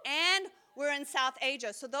conference, and we're in South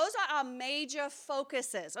Asia. So those are our major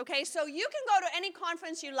focuses, okay? So you can go to any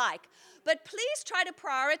conference you like, but please try to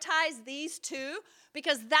prioritize these 2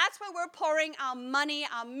 because that's where we're pouring our money.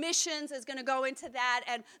 Our missions is going to go into that,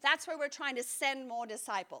 and that's where we're trying to send more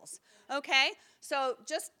disciples, okay? So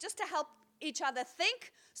just to help each other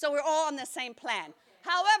think, so we're all on the same plan.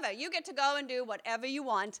 However, you get to go and do whatever you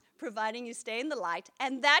want, providing you stay in the light,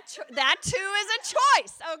 and that too is a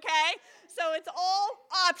choice, okay? So it's all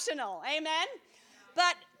optional, amen?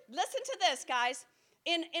 But listen to this, guys.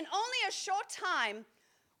 In only a short time,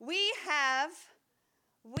 we have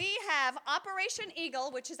Operation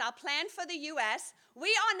Eagle, which is our plan for the U.S. We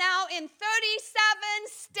are now in 37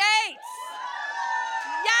 states.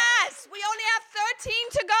 Yes, we only have 13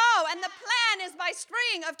 to go, and the plan is by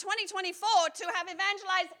spring of 2024 to have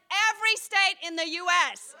evangelized every state in the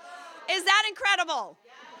U.S. Is that incredible?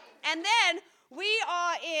 And then we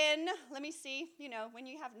are in, let me see, when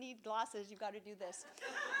you need glasses, you've got to do this.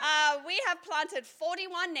 We have planted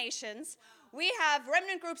 41 nations. We have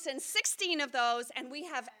remnant groups in 16 of those, and we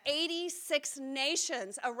have 86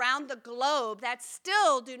 nations around the globe that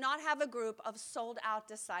still do not have a group of sold-out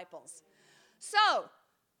disciples. So,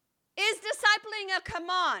 is discipling a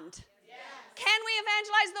command? Yes. Can we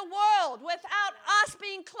evangelize the world without us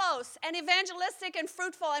being close and evangelistic and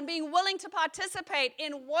fruitful and being willing to participate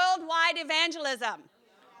in worldwide evangelism?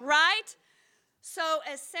 Right? So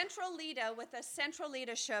a central leader with a central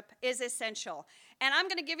leadership is essential. And I'm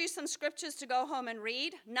going to give you some scriptures to go home and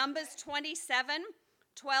read. Numbers 27,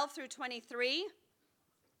 12 through 23.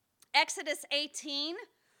 Exodus 18,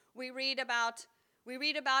 we read about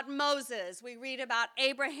Moses, we read about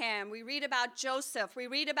Abraham, we read about Joseph, we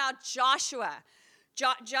read about Joshua,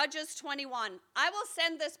 Judges 21. I will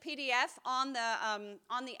send this PDF on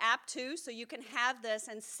the app too, so you can have this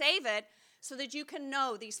and save it so that you can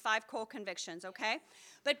know these 5 core convictions, okay?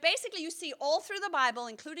 But basically you see all through the Bible,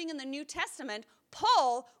 including in the New Testament,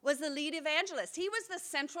 Paul was the lead evangelist. He was the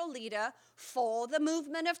central leader for the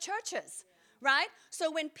movement of churches, right?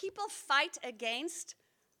 So when people fight against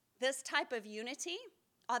this type of unity,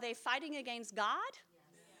 are they fighting against God?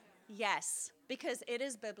 Yes, because it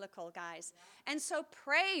is biblical, guys. And so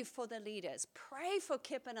pray for the leaders. Pray for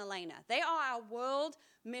Kip and Elena. They are our world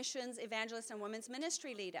missions evangelist and women's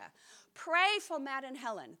ministry leader. Pray for Matt and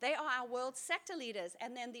Helen. They are our world sector leaders.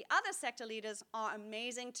 And then the other sector leaders are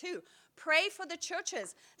amazing too. Pray for the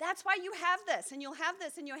churches. That's why you have this. And you'll have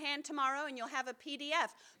this in your hand tomorrow, and you'll have a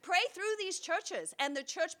PDF. Pray through these churches and the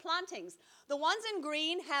church plantings. The ones in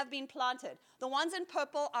green have been planted. The ones in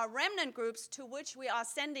purple are remnant groups to which we are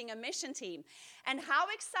sending a mission team. And how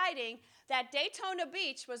exciting that Daytona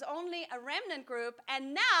Beach was only a remnant group,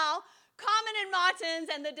 and now Carmen and Martins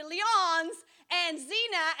and the De Leons and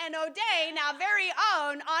Zena and O'Day, our very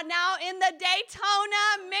own, are now in the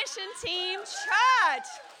Daytona Mission Team Church.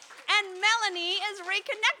 And Melanie is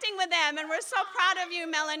reconnecting with them, and we're so proud of you,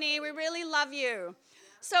 Melanie. We really love you.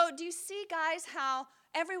 So do you see, guys, how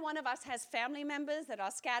every one of us has family members that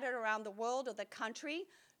are scattered around the world or the country?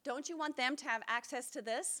 Don't you want them to have access to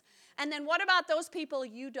this? And then what about those people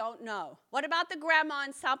you don't know? What about the grandma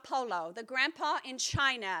in Sao Paulo, the grandpa in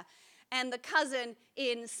China, and the cousin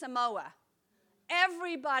in Samoa?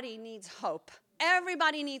 Everybody needs hope.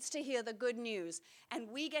 Everybody needs to hear the good news. And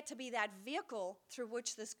we get to be that vehicle through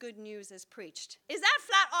which this good news is preached. Is that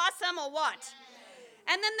flat awesome or what?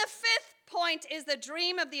 And then the fifth point is the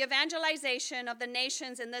dream of the evangelization of the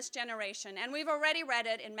nations in this generation. And we've already read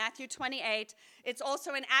it in Matthew 28. It's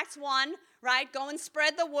also in Acts 1, right? Go and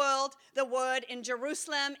spread the word in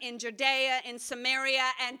Jerusalem, in Judea, in Samaria,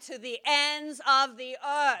 and to the ends of the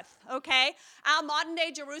earth, okay? Our modern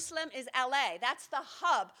day Jerusalem is LA. That's the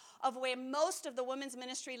hub of where most of the women's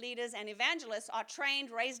ministry leaders and evangelists are trained,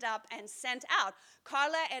 raised up, and sent out.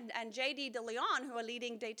 Carla and J.D. DeLeon, who are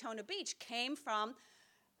leading Daytona Beach, came from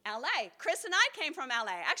LA. Chris and I came from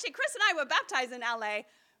LA. Actually, Chris and I were baptized in LA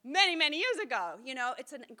many, many years ago. You know,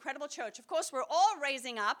 it's an incredible church. Of course, we're all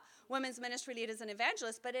raising up women's ministry leaders and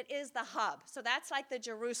evangelists, but it is the hub. So that's like the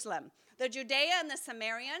Jerusalem. The Judea and the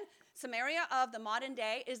Samaria of the modern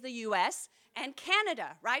day is the U.S. and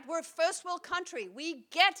Canada, right? We're a first world country. We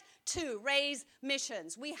get to raise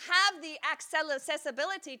missions. We have the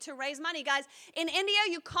accessibility to raise money. Guys, in India,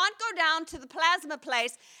 you can't go down to the plasma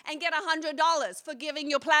place and get $100 for giving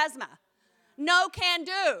your plasma. No can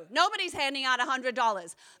do. Nobody's handing out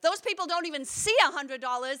 $100. Those people don't even see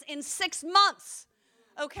 $100 in 6 months,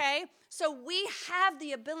 okay? So we have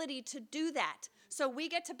the ability to do that. So we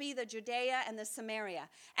get to be the Judea and the Samaria.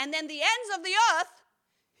 And then the ends of the earth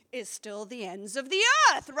is still the ends of the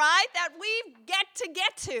earth, right? That we get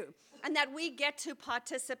to and that we get to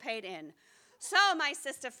participate in. So, my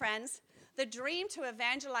sister friends, the dream to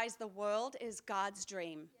evangelize the world is God's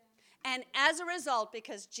dream. And as a result,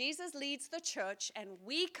 because Jesus leads the church and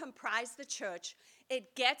we comprise the church,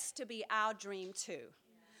 it gets to be our dream too.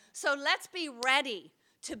 So let's be ready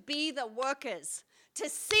to be the workers, to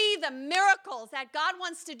see the miracles that God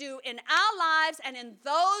wants to do in our lives and in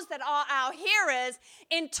those that are our hearers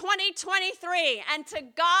in 2023. And to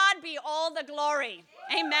God be all the glory.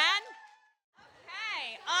 Amen.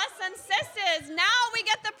 Okay, awesome sisters. Now we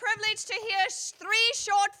get the privilege to hear 3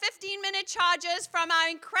 short 15-minute charges from our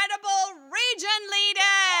incredible region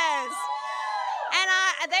leaders.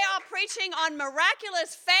 And they are preaching on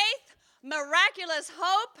miraculous faith, miraculous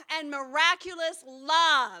hope, and miraculous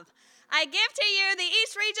love. I give to you the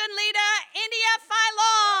East Region leader, India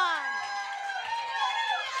Philon.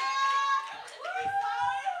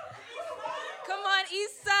 Come on,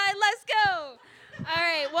 East Side, let's go. All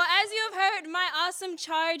right, well, as you have heard, my awesome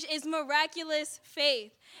charge is miraculous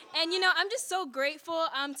faith. And, you know, I'm just so grateful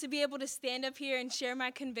to be able to stand up here and share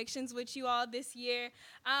my convictions with you all this year.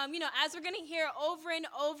 You know, as we're going to hear over and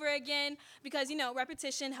over again, because, you know,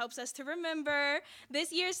 repetition helps us to remember,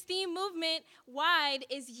 this year's theme movement-wide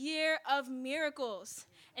is Year of Miracles.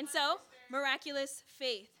 And so, miraculous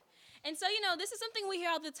faith. And so, you know, this is something we hear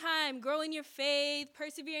all the time. Grow in your faith,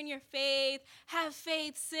 persevere in your faith, have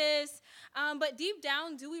faith, sis. But deep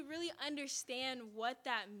down, do we really understand what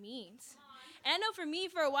that means? And I know for me,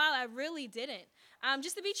 for a while, I really didn't.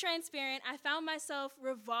 Just to be transparent, I found myself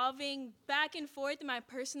revolving back and forth in my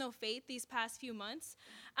personal faith these past few months.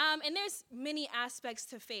 And there's many aspects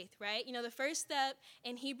to faith, right? You know, the first step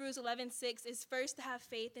in Hebrews 11:6 is first to have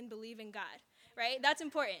faith and believe in God. Right? That's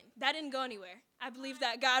important. That didn't go anywhere. I believe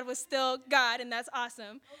that God was still God, and that's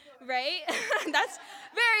awesome, right? That's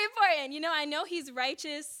very important. You know, I know he's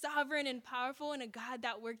righteous, sovereign, and powerful, and a God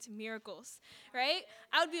that worked miracles, right?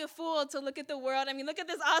 I would be a fool to look at the world. I mean, look at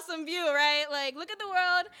this awesome view, right? Like, look at the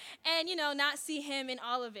world and, you know, not see him in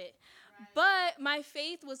all of it. But my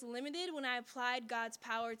faith was limited when I applied God's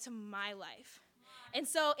power to my life. And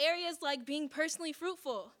so areas like being personally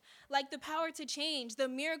fruitful, like the power to change, the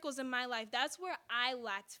miracles in my life, that's where I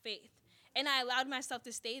lacked faith. And I allowed myself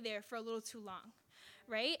to stay there for a little too long,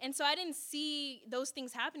 right? And so I didn't see those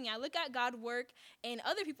things happening. I look at God work in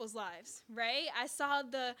other people's lives, right? I saw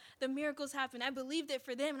the miracles happen. I believed it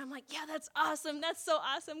for them. And I'm like, yeah, that's awesome. That's so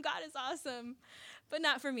awesome. God is awesome. But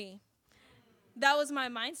not for me. That was my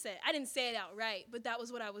mindset. I didn't say it outright, but that was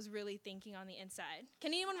what I was really thinking on the inside.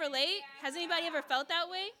 Can anyone relate? Has anybody ever felt that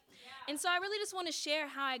way? And so I really just want to share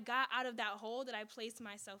how I got out of that hole that I placed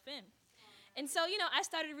myself in. And so, you know, I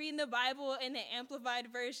started reading the Bible in the Amplified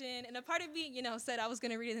Version, and a part of me, you know, said I was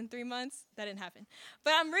going to read it in 3 months. That didn't happen.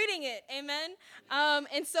 But I'm reading it, amen?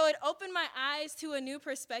 And so it opened my eyes to a new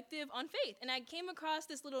perspective on faith, and I came across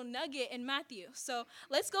this little nugget in Matthew. So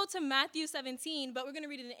let's go to Matthew 17, but we're going to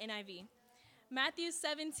read it in NIV. Matthew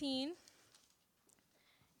 17,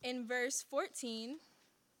 in verse 14.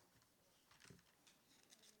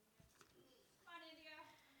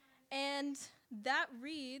 And that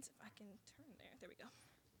reads, if I can turn there we go.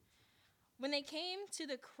 When they came to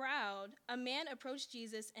the crowd, a man approached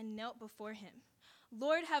Jesus and knelt before him.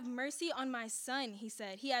 Lord, have mercy on my son, he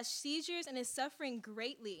said. He has seizures and is suffering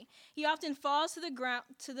greatly. He often falls to the ground,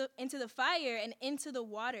 into the fire and into the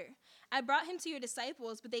water. I brought him to your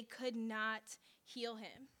disciples, but they could not heal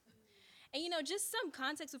him. And just some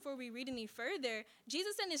context before we read any further,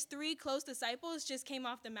 Jesus and his 3 close disciples just came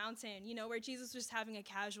off the mountain, where Jesus was having a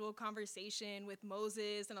casual conversation with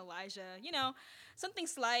Moses and Elijah, something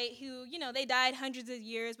slight, who, they died hundreds of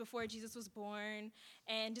years before Jesus was born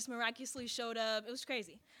and just miraculously showed up. It was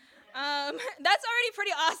crazy. That's already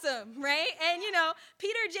pretty awesome, right? And,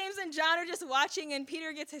 Peter, James, and John are just watching, and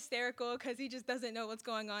Peter gets hysterical because he just doesn't know what's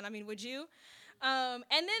going on. I mean, would you? And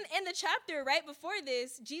then in the chapter right before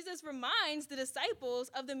this, Jesus reminds the disciples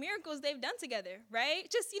of the miracles they've done together, right?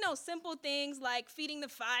 Just, simple things like feeding the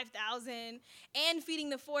 5,000 and feeding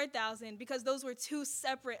the 4,000, because those were 2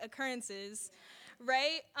 separate occurrences,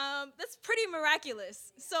 right? That's pretty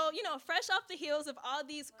miraculous. So, fresh off the heels of all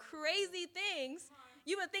these crazy things,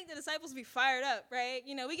 you would think the disciples would be fired up, right?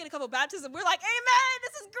 We get a couple baptisms. We're like, amen,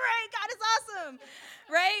 this is great. God is awesome,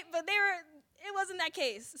 right? But it wasn't that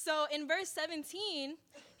case. So in verse 17,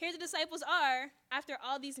 here the disciples are after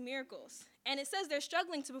all these miracles. And it says they're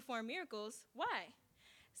struggling to perform miracles. Why?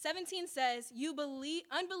 17 says, "You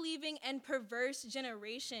unbelieving and perverse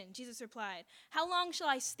generation," Jesus replied. "How long shall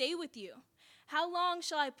I stay with you? How long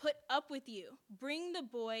shall I put up with you? Bring the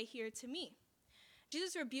boy here to me."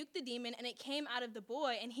 Jesus rebuked the demon, and it came out of the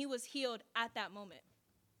boy, and he was healed at that moment.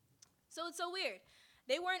 So it's so weird.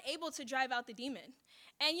 They weren't able to drive out the demon.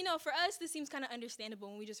 And, for us, this seems kind of understandable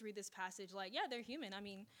when we just read this passage. Like, yeah, they're human. I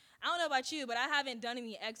mean, I don't know about you, but I haven't done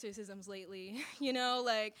any exorcisms lately.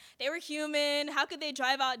 They were human. How could they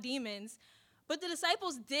drive out demons? But the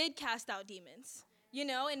disciples did cast out demons.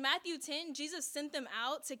 In Matthew 10, Jesus sent them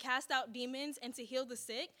out to cast out demons and to heal the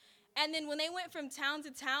sick. And then when they went from town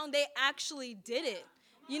to town, they actually did it.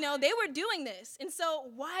 They were doing this. And so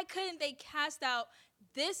why couldn't they cast out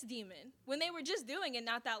this demon when they were just doing it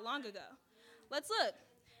not that long ago? Let's look.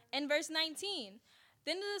 In verse 19,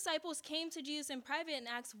 then the disciples came to Jesus in private and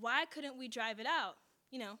asked, "Why couldn't we drive it out?"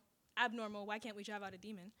 Abnormal. Why can't we drive out a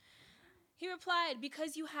demon? He replied,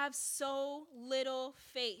 "Because you have so little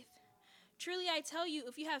faith. Truly, I tell you,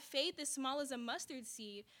 if you have faith as small as a mustard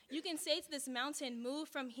seed, you can say to this mountain, 'Move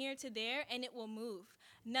from here to there,' and it will move.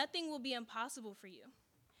 Nothing will be impossible for you."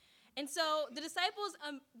 And so the disciples,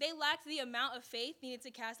 they lacked the amount of faith needed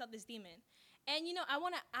to cast out this demon. And, I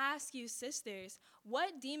want to ask you, sisters,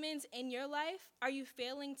 what demons in your life are you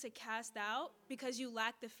failing to cast out because you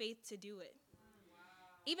lack the faith to do it?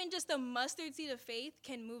 Even just a mustard seed of faith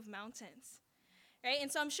can move mountains, right?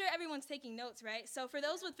 And so I'm sure everyone's taking notes, right? So for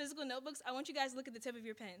those with physical notebooks, I want you guys to look at the tip of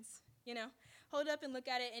your pens, Hold it up and look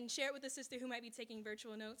at it and share it with a sister who might be taking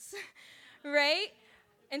virtual notes, right?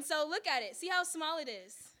 And so look at it. See how small it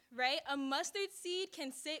is, right? A mustard seed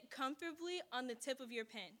can sit comfortably on the tip of your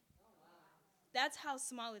pen. That's how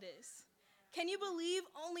small it is. Can you believe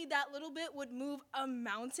only that little bit would move a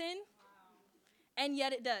mountain? And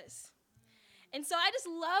yet it does. And so I just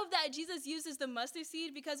love that Jesus uses the mustard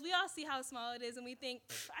seed, because we all see how small it is and we think,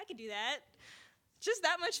 I could do that. Just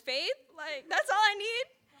that much faith? Like, that's all I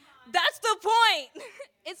need? That's the point.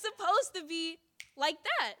 It's supposed to be like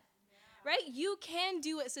that, right? You can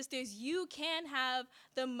do it, sisters. You can have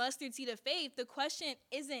the mustard seed of faith. The question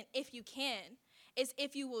isn't if you can. Is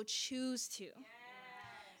if you will choose to,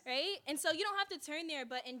 right? And so you don't have to turn there,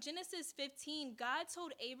 but in Genesis 15, God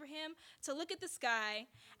told Abraham to look at the sky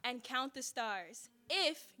and count the stars,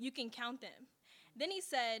 if you can count them. Then he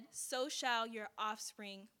said, "So shall your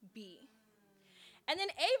offspring be." And then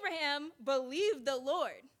Abraham believed the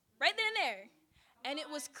Lord, right then and there, and it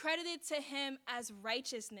was credited to him as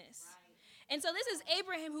righteousness. And so this is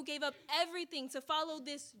Abraham who gave up everything to follow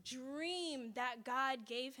this dream that God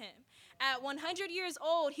gave him. At 100 years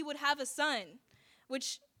old, he would have a son,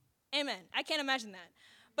 which, amen, I can't imagine that.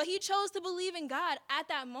 But he chose to believe in God at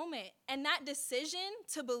that moment. And that decision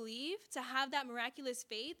to believe, to have that miraculous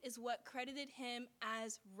faith, is what credited him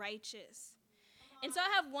as righteous. And so I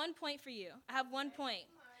have one point for you. I have one point.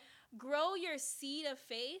 Grow your seed of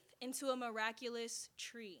faith into a miraculous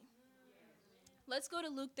tree. Let's go to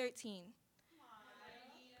Luke 13.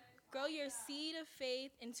 Grow your seed of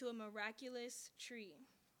faith into a miraculous tree.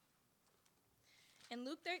 In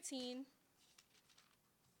Luke 13,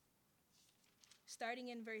 starting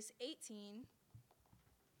in verse 18,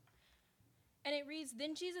 and it reads,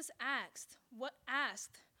 "Then Jesus asked,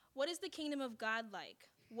 what is the kingdom of God like?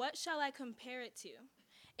 What shall I compare it to?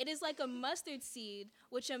 It is like a mustard seed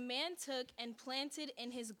which a man took and planted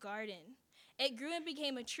in his garden. It grew and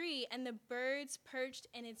became a tree, and the birds perched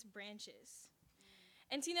in its branches.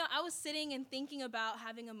 And so, I was sitting and thinking about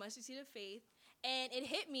having a mustard seed of faith, and it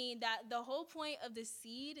hit me that the whole point of the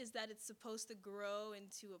seed is that it's supposed to grow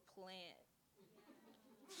into a plant.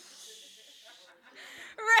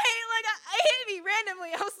 Right? Like, it hit me randomly.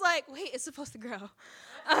 I was like, wait, it's supposed to grow.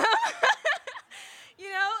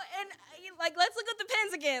 And like, let's look at the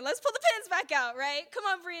pins again. Let's pull the pins back out, right? Come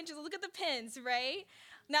on, branches, look at the pins, right?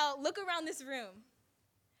 Now, look around this room.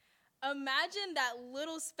 Imagine that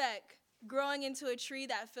little speck growing into a tree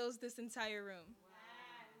that fills this entire room.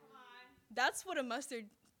 That's what a mustard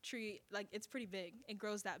tree, like, it's pretty big. It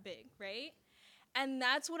grows that big, right? And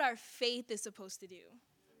that's what our faith is supposed to do.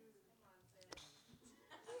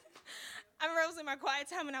 I remember I was in my quiet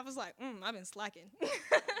time and I was like, I've been slacking.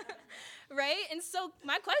 Right? And so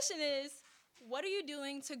my question is, what are you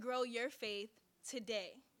doing to grow your faith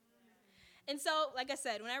today? And so, like I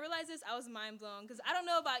said, when I realized this, I was mind blown, because I don't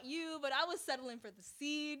know about you, but I was settling for the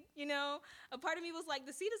seed, A part of me was like,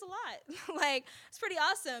 the seed is a lot. Like, it's pretty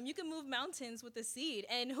awesome. You can move mountains with the seed.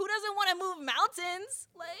 And who doesn't want to move mountains?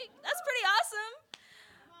 Like, that's pretty awesome.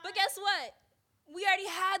 But guess what? We already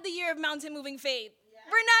had the year of mountain moving faith.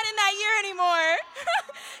 We're not in that year anymore.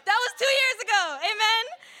 That was 2 years ago. Amen?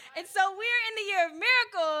 And so we're in the year of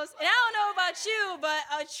miracles, and I don't know about you, but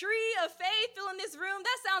a tree of faith filling this room,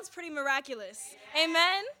 that sounds pretty miraculous.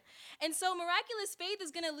 Amen? And so miraculous faith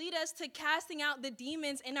is going to lead us to casting out the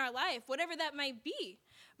demons in our life, whatever that might be,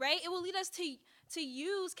 right? It will lead us to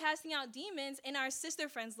use casting out demons in our sister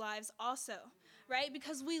friends' lives also, right?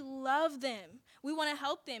 Because we love them. We want to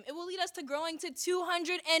help them. It will lead us to growing to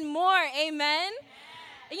 200 and more. Amen?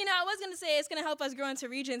 I was going to say it's going to help us grow into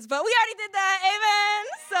regions, but we already did that. Amen.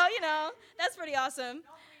 So, that's pretty awesome.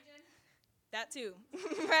 That too,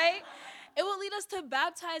 right? It will lead us to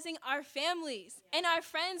baptizing our families and our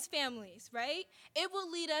friends' families, right? It will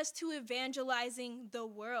lead us to evangelizing the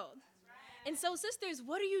world. And so, sisters,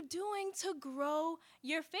 what are you doing to grow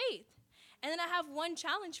your faith? And then I have one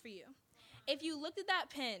challenge for you. If you looked at that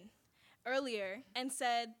pen earlier and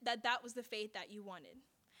said that that was the faith that you wanted,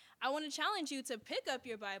 I want to challenge you to pick up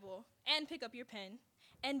your Bible and pick up your pen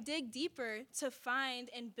and dig deeper to find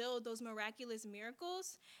and build those miraculous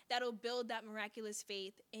miracles that'll build that miraculous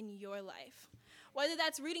faith in your life. Whether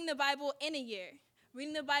that's reading the Bible in a year,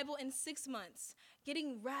 reading the Bible in 6 months,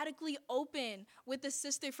 getting radically open with the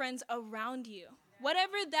sister friends around you,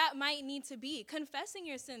 whatever that might need to be, confessing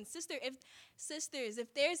your sins. Sisters,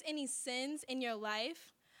 if there's any sins in your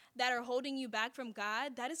life that are holding you back from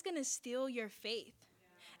God, that is going to steal your faith.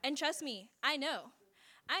 And trust me, I know,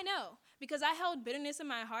 because I held bitterness in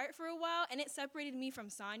my heart for a while, and it separated me from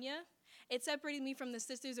Sonia. It separated me from the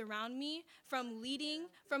sisters around me, from leading,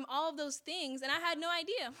 from all of those things, and I had no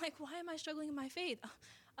idea. I'm like, why am I struggling in my faith?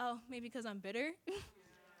 Oh, maybe because I'm bitter?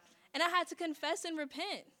 And I had to confess and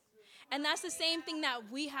repent. And that's the same thing that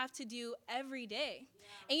we have to do every day.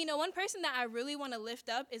 And one person that I really want to lift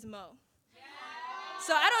up is Mo.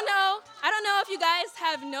 So I don't know if you guys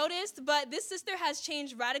have noticed, but this sister has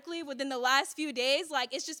changed radically within the last few days.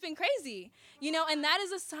 Like, it's just been crazy, and that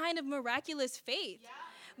is a sign of miraculous faith.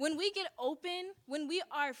 When we get open, when we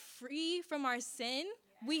are free from our sin,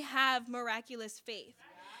 we have miraculous faith.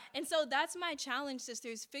 And so that's my challenge,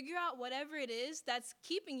 sisters. Figure out whatever it is that's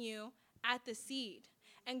keeping you at the seed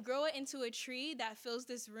and grow it into a tree that fills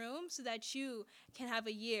this room so that you can have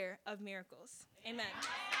a year of miracles. Amen.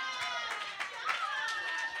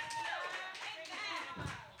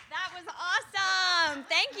 That was awesome.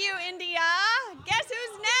 Thank you, India. Guess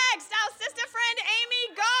who's next? Our sister friend,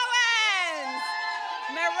 Amy Goins.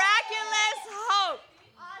 Miraculous Hope.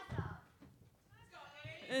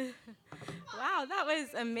 Wow, that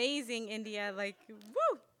was amazing, India. Like,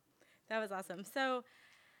 woo! That was awesome. So,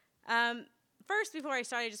 first, before I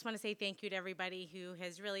start, I just want to say thank you to everybody who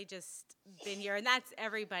has really just been here. And that's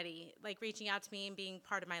everybody, like, reaching out to me and being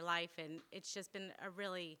part of my life. And it's just been a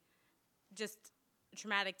really just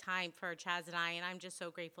traumatic time for Chaz and I. And I'm just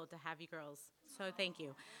so grateful to have you girls. So thank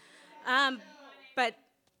you. But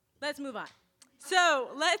let's move on. So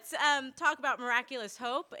let's talk about miraculous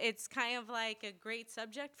hope. It's kind of like a great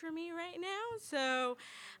subject for me right now. So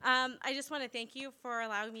I just want to thank you for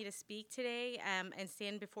allowing me to speak today and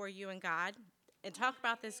stand before you and God and talk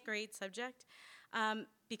about this great subject.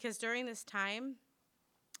 Because during this time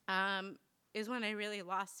is when I really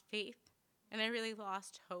lost faith and I really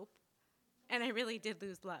lost hope and I really did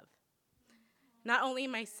lose love. Not only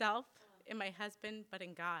in myself, in my husband, but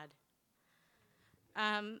in God.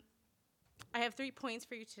 I have 3 points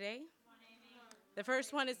for you today. The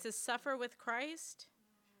first one is to suffer with Christ,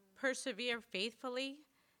 persevere faithfully,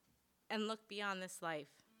 and look beyond this life.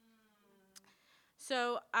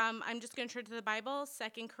 So I'm just going to turn to the Bible,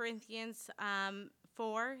 2 Corinthians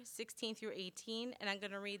 4, 16 through 18, and I'm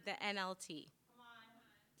going to read the NLT.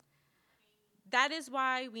 That is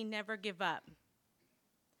why we never give up.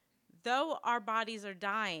 Though our bodies are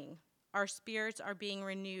dying, our spirits are being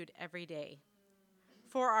renewed every day.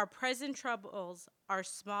 For our present troubles are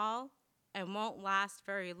small and won't last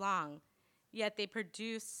very long, yet they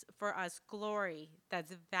produce for us glory that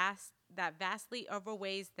vastly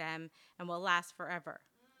overweighs them and will last forever.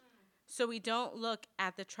 So we don't look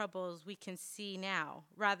at the troubles we can see now.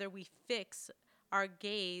 Rather, we fix our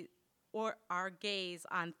gaze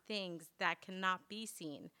on things that cannot be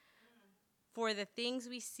seen. For the things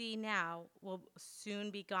we see now will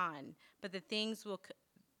soon be gone, but the things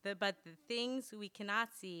we cannot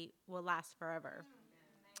see will last forever.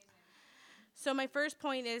 So my first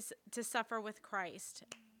point is to suffer with Christ.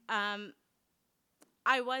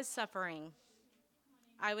 I was suffering.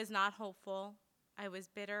 I was not hopeful. I was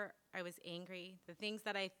bitter. I was angry. The things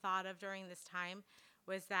that I thought of during this time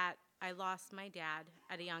was that I lost my dad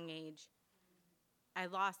at a young age. I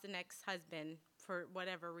lost an ex-husband for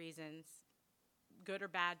whatever reasons, good or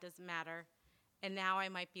bad, doesn't matter. And now I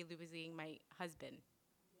might be losing my husband.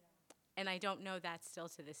 And I don't know that still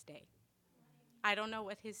to this day. I don't know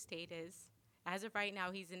what his state is. As of right now,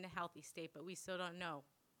 he's in a healthy state, but we still don't know.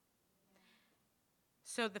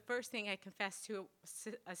 So the first thing I confessed to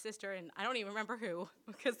a sister, and I don't even remember who,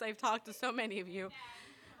 because I've talked to so many of you,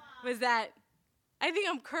 was that I think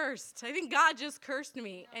I'm cursed. I think God just cursed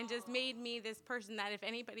me and just made me this person that if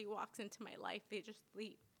anybody walks into my life, they just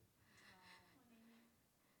leave.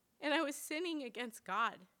 And I was sinning against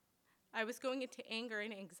God. I was going into anger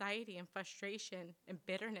and anxiety and frustration and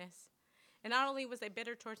bitterness. And not only was I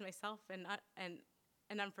bitter towards myself and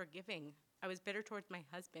unforgiving, I was bitter towards my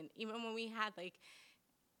husband. Even when we had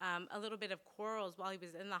a little bit of quarrels while he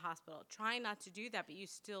was in the hospital, trying not to do that, but you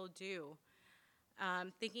still do.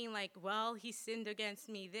 Thinking well, he sinned against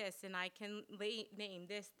me this, and I can name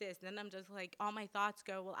this. And then I'm just all my thoughts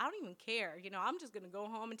go, well, I don't even care. I'm just going to go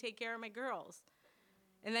home and take care of my girls.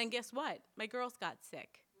 And then guess what? My girls got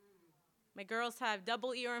sick. My girls have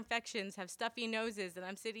double ear infections, have stuffy noses, and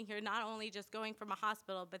I'm sitting here not only just going from a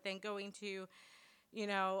hospital, but then going to,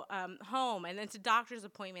 home and then to doctor's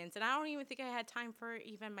appointments. And I don't even think I had time for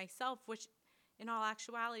even myself, which in all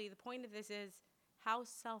actuality, the point of this is how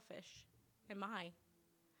selfish am I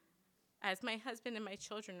as my husband and my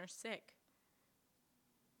children are sick,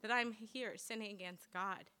 that I'm here sinning against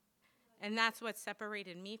God. And that's what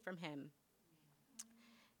separated me from him.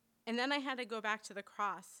 And then I had to go back to the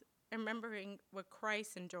cross, remembering what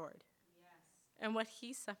Christ endured and what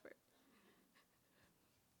he suffered.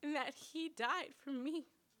 And that he died for me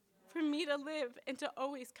to live and to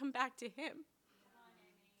always come back to him.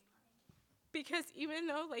 Because even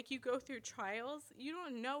though you go through trials, you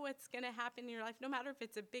don't know what's going to happen in your life, no matter if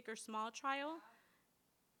it's a big or small trial.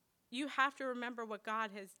 You have to remember what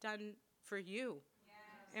God has done for you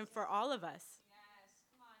and for all of us.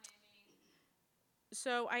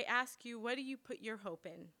 So I ask you, what do you put your hope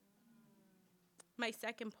in? My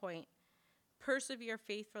second point, persevere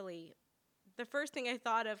faithfully. The first thing I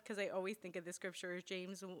thought of, because I always think of the scripture, is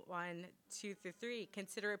James 1, 2 through 3.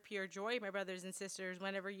 Consider it pure joy, my brothers and sisters,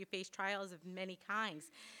 whenever you face trials of many kinds,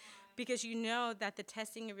 because you know that the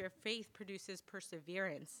testing of your faith produces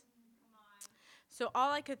perseverance. So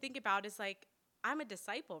all I could think about is I'm a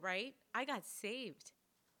disciple, right? I got saved.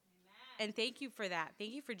 And thank you for that.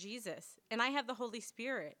 Thank you for Jesus. And I have the Holy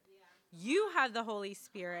Spirit. You have the Holy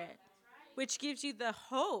Spirit, which gives you the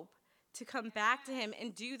hope to come back to him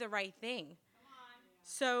and do the right thing.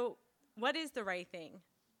 So what is the right thing?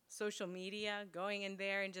 Social media, going in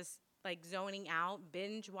there and just zoning out,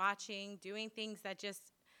 binge watching, doing things that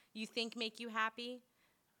just you think make you happy.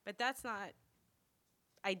 But that's not,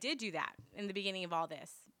 I did do that in the beginning of all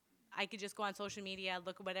this. I could just go on social media,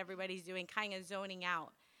 look at what everybody's doing, kind of zoning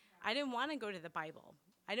out. I didn't want to go to the Bible.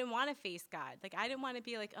 I didn't want to face God. I didn't want to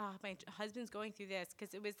be oh, my husband's going through this,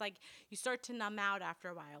 because it was you start to numb out after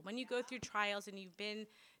a while. When you go through trials and you've been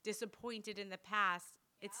disappointed in the past,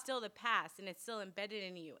 it's still the past and it's still embedded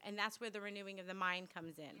in you. And that's where the renewing of the mind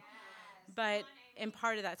comes in. But in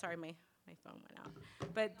part of that, sorry, my phone went out.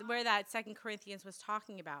 But where that 2 Corinthians was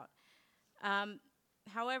talking about.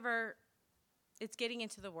 However, it's getting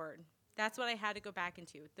into the Word. That's what I had to go back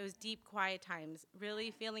into, those deep, quiet times,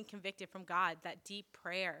 really feeling convicted from God, that deep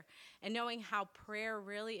prayer, and knowing how prayer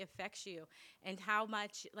really affects you and how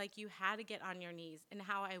much you had to get on your knees and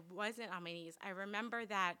how I wasn't on my knees. I remember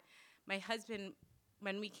that my husband,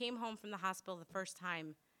 when we came home from the hospital the first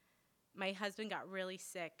time, my husband got really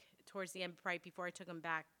sick towards the end, right before I took him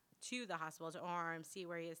back to the hospital, to ORMC,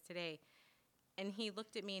 where he is today. And he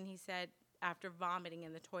looked at me and he said, after vomiting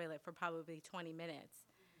in the toilet for probably 20 minutes,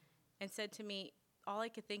 and said to me, all I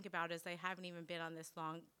could think about is I haven't even been on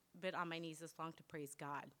my knees this long to praise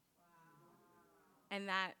God. And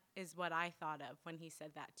that is what I thought of when he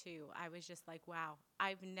said that too. I was just like, wow,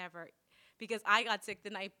 I've never, because I got sick the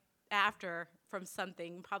night after from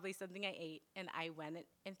something, probably something I ate, and I went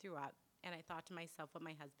and threw up. And I thought to myself what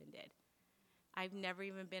my husband did. I've never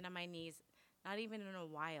even been on my knees, not even in a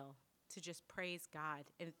while, to just praise God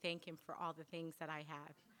and thank him for all the things that I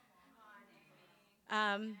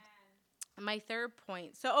have. My third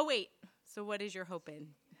point. So what is your hope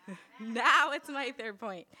in? Now it's my third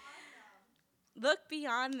point. Look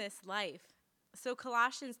beyond this life. So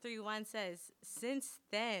Colossians 3:1 says, since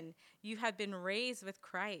then you have been raised with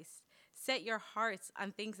Christ. Set your hearts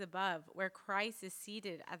on things above, where Christ is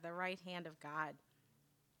seated at the right hand of God.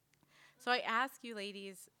 So I ask you,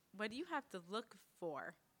 ladies, what do you have to look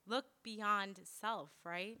for? Look beyond self,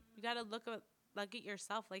 right? You got to look at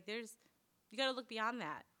yourself. You got to look beyond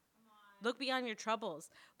that. Look beyond your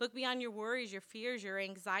troubles. Look beyond your worries, your fears, your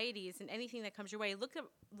anxieties, and anything that comes your way. Look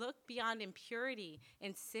beyond impurity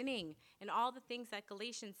and sinning and all the things that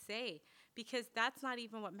Galatians say, because that's not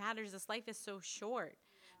even what matters. This life is so short.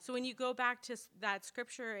 So when you go back to that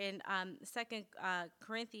scripture in 2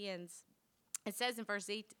 Corinthians, it says in verse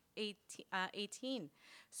 18,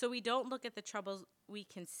 so we don't look at the troubles we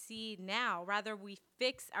can see now. Rather, we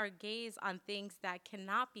fix our gaze on things that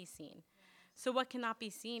cannot be seen. So what cannot be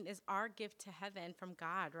seen is our gift to heaven from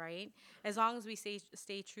God, right? As long as we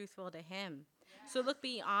stay truthful to him. So look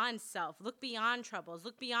beyond self, look beyond troubles,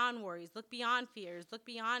 look beyond worries, look beyond fears, look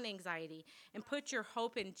beyond anxiety, and put your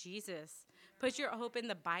hope in Jesus. Put your hope in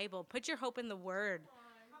the Bible. Put your hope in the Word.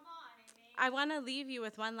 I want to leave you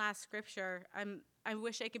with one last scripture. I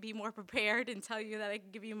wish I could be more prepared and tell you that I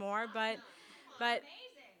could give you more, but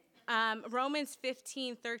Romans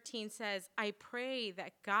 15:13 says, I pray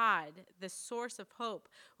that God, the source of hope,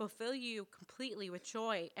 will fill you completely with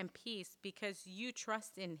joy and peace because you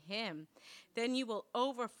trust in him. Then you will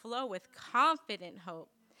overflow with confident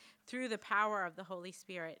hope through the power of the Holy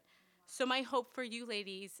Spirit. So my hope for you,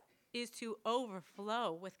 ladies, is to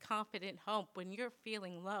overflow with confident hope when you're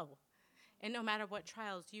feeling low. And no matter what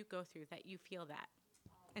trials you go through, that you feel that.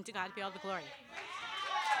 And to God be all the glory.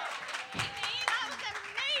 That was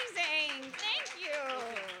amazing. Thank you.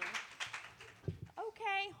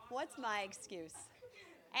 Okay, what's my excuse?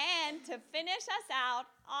 And to finish us out,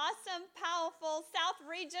 awesome, powerful South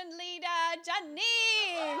Region leader,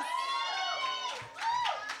 Janice.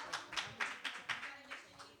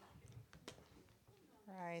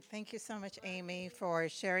 All right. Thank you so much, Amy, for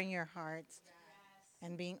sharing your hearts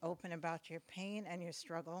and being open about your pain and your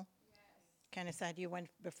struggle. Kind of sad you went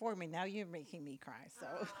before me. Now you're making me cry.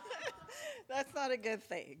 So that's not a good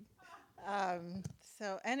thing.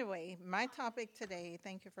 So anyway, my topic today,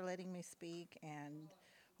 thank you for letting me speak, and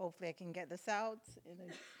hopefully I can get this out in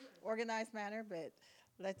an organized manner. But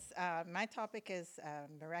my topic is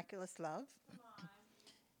miraculous love.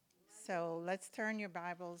 So let's turn your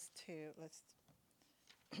Bibles to,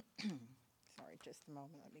 sorry, just a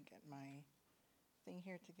moment. Let me get my thing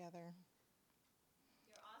here together.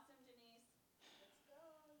 You're awesome, Janice. Let's go.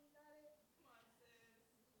 You got it. Come on, sis.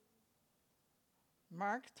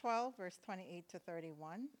 Mark 12, verse 28 to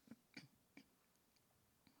 31.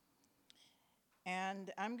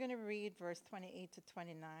 And I'm going to read verse 28 to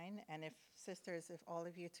 29. And if all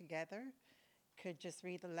of you together could just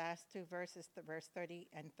read the last two verses, the verse 30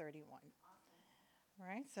 and 31. Awesome. All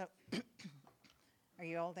right, so are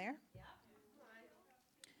you all there? Yeah.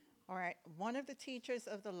 All right. One of the teachers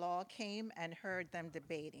of the law came and heard them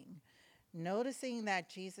debating. Noticing that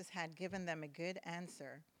Jesus had given them a good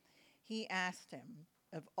answer, he asked him,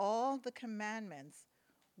 of all the commandments,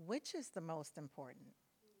 which is the most important?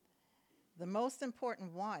 The most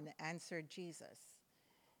important one, answered Jesus,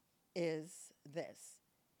 is this.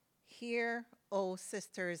 Hear, O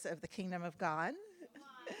sisters of the kingdom of God.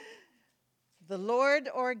 The Lord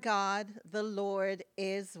our God, the Lord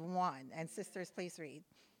is one. And sisters, please read.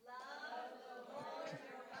 Love the Lord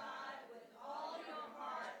your God with all your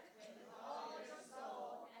heart, and with all your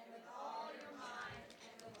soul, and with all your mind,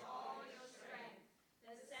 and with all your strength.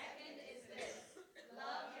 The second is this,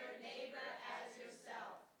 love your neighbor as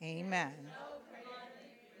yourself. Amen. No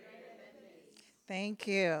commandment greater than these. Thank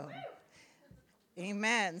you.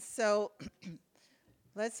 Amen. So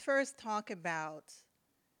let's first talk about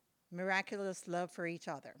miraculous love for each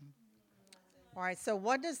other. All right, so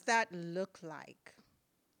what does that look like?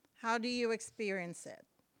 How do you experience it?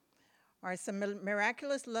 All right, so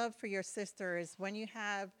miraculous love for your sister is when you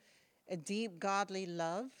have a deep godly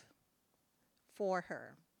love for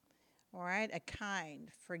her. all right? A kind,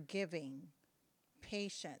 forgiving,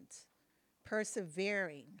 patient,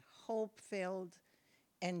 persevering, hope-filled,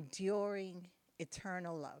 enduring,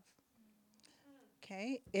 eternal love.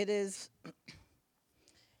 Okay? It is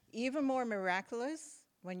even more miraculous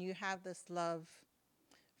when you have this love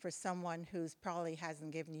for someone who's probably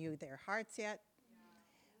hasn't given you their hearts yet,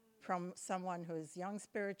 from someone who's young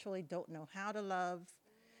spiritually, don't know how to love,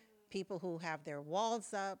 people who have their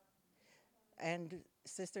walls up, and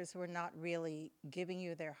sisters who are not really giving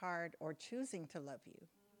you their heart or choosing to love you.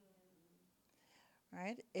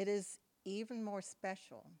 Right? It is even more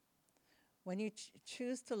special when you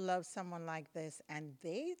choose to love someone like this, and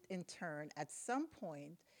they, in turn, at some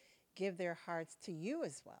point, give their hearts to you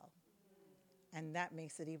as well. And that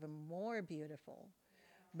makes it even more beautiful.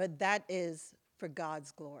 But that is for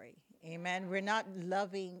God's glory. Amen. We're not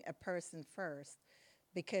loving a person first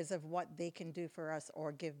because of what they can do for us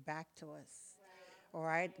or give back to us. All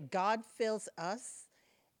right? God fills us,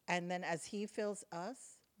 and then as he fills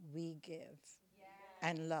us, we give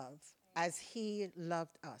and love as he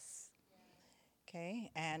loved us. Okay?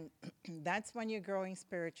 And that's when you're growing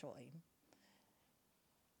spiritually.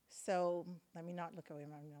 So let me not look away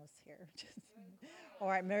my nose here. All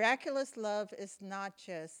right, miraculous love is not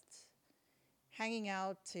just hanging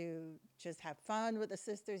out to just have fun with the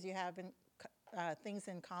sisters you have things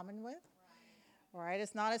in common with. All right,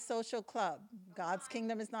 it's not a social club. God's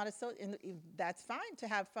kingdom is not that's fine to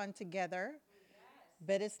have fun together,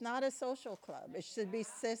 but it's not a social club. It should be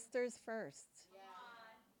sisters first.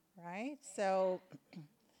 Right? So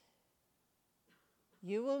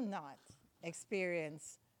you will not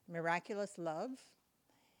experience miraculous love,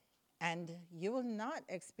 and you will not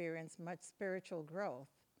experience much spiritual growth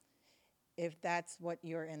if that's what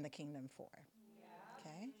you're in the kingdom for.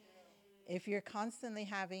 Okay? If you're constantly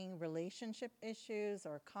having relationship issues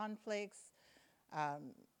or conflicts,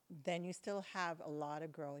 then you still have a lot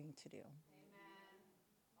of growing to do.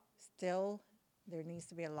 Still, there needs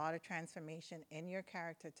to be a lot of transformation in your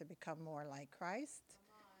character to become more like Christ,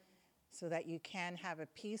 so that you can have a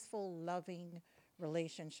peaceful, loving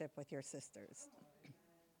relationship with your sisters.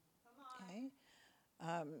 Okay?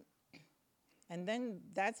 And then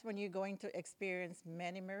that's when you're going to experience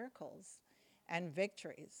many miracles and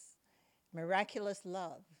victories, miraculous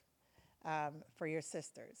love for your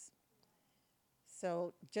sisters.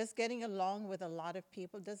 So just getting along with a lot of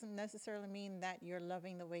people doesn't necessarily mean that you're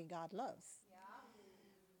loving the way God loves.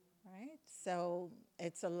 Right? So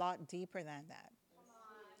it's a lot deeper than that.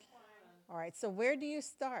 All right, so where do you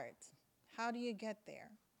start? How do you get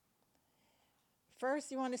there?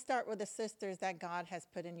 First, you want to start with the sisters that God has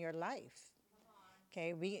put in your life.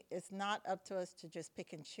 Okay, it's not up to us to just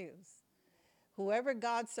pick and choose. Whoever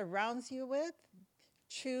God surrounds you with,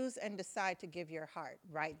 choose and decide to give your heart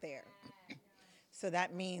right there. So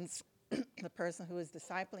that means the person who is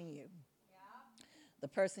discipling you, the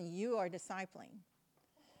person you are discipling,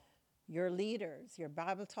 your leaders, your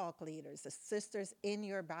Bible talk leaders, the sisters in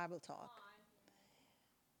your Bible talk.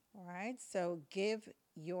 All right, so give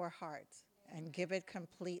your heart and give it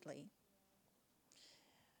completely.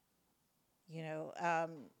 You know,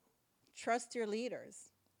 trust your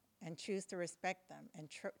leaders and choose to respect them and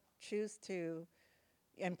choose to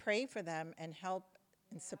and pray for them and help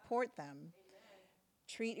and support them.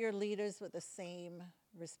 Treat your leaders with the same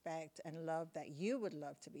respect and love that you would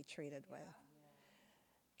love to be treated with.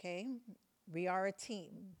 Okay? We are a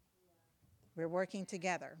team. We're working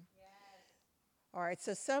together. All right,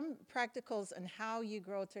 so some practicals on how you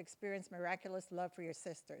grow to experience miraculous love for your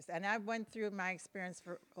sisters. And I went through my experience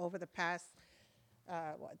for over the past,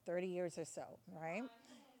 30 years or so, right?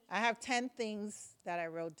 I have 10 things that I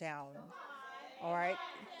wrote down. All right?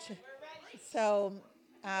 So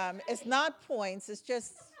it's not points, it's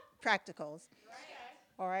just practicals.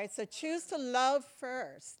 All right, so choose to love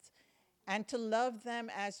first and to love them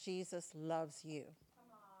as Jesus loves you.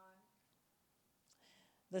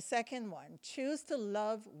 The second one, choose to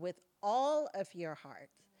love with all of your heart,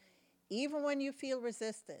 even when you feel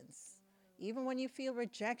resistance, even when you feel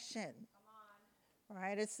rejection.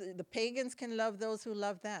 Right? The pagans can love those who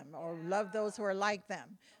love them or love those who are like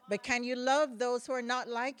them. But can you love those who are not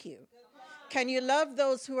like you? Can you love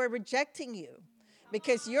those who are rejecting you?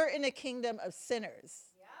 Because you're in a kingdom of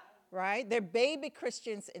sinners. Right? They're baby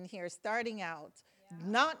Christians in here starting out,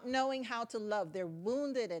 not knowing how to love. They're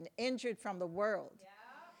wounded and injured from the world.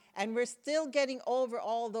 And we're still getting over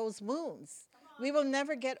all those wounds. We will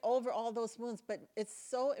never get over all those wounds, but it's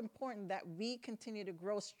so important that we continue to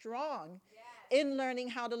grow strong in learning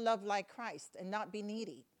how to love like Christ and not be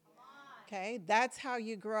needy. Okay? That's how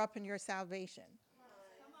you grow up in your salvation.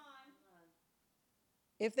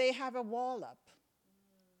 If they have a wall up,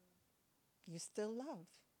 you still love.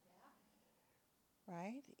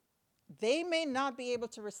 Right? They may not be able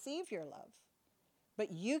to receive your love,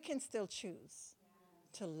 but you can still choose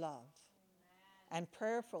to love and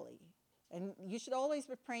prayerfully. And you should always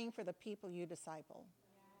be praying for the people you disciple.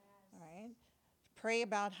 All right? Pray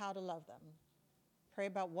about how to love them. Pray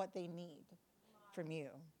about what they need from you.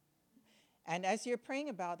 And as you're praying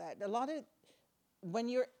about that, when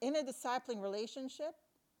you're in a discipling relationship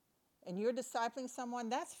and you're discipling someone,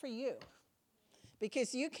 that's for you.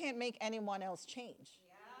 Because you can't make anyone else change.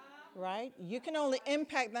 Right? You can only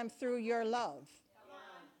impact them through your love.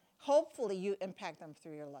 Hopefully you impact them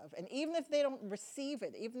through your love. And even if they don't receive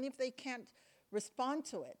it, even if they can't respond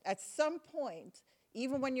to it, at some point,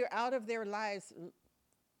 even when you're out of their lives,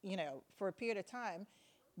 for a period of time,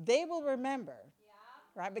 they will remember.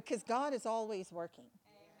 Right? Because God is always working.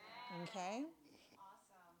 Amen. Okay? Awesome.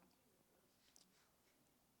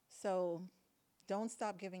 So don't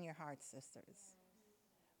stop giving your heart, sisters.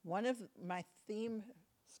 One of my theme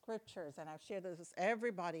scriptures, and I've shared this with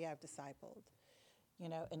everybody I've discipled,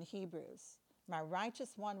 in Hebrews, my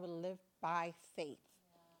righteous one will live by faith.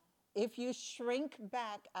 Yeah. If you shrink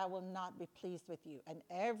back, I will not be pleased with you. And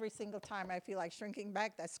every single time I feel like shrinking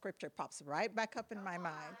back, that scripture pops right back up in my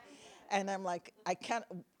mind. And I'm like, I can't,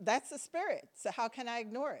 that's the spirit. So how can I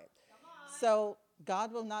ignore it? So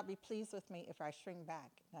God will not be pleased with me if I shrink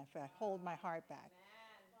back, and if I hold my heart back.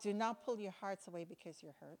 Do not pull your hearts away because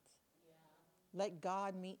you're hurt. Let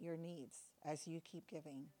God meet your needs as you keep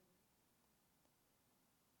giving.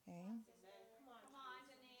 Okay? Come on,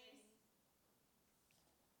 Denise.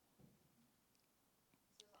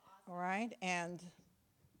 All right, and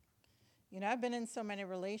I've been in so many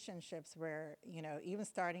relationships where, even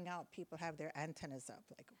starting out, people have their antennas up,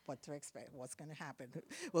 like what to expect, what's going to happen,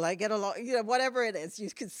 will I get along, whatever it is. You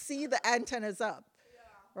can see the antennas up,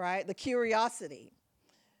 right? The curiosity.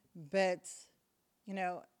 But,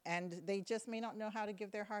 and they just may not know how to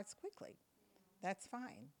give their hearts quickly. That's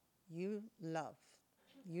fine. You love.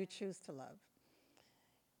 You choose to love.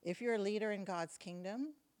 If you're a leader in God's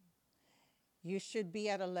kingdom, you should be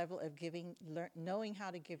at a level of knowing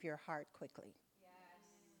how to give your heart quickly.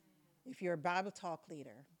 Yes. If you're a Bible talk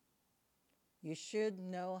leader, you should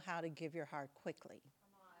know how to give your heart quickly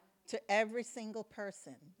to every single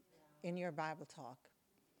person in your Bible talk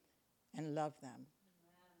and love them.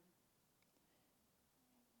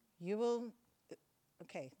 You will,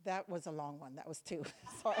 okay, that was a long one. That was 2.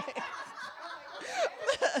 Sorry.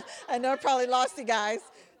 I know I probably lost you guys.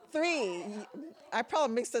 3, I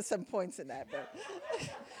probably mixed up some points in that, but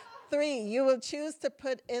 3, you will choose to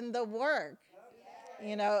put in the work.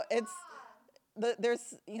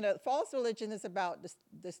 False religion is about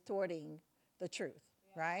distorting the truth,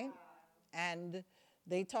 right? And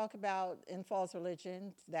they talk about in false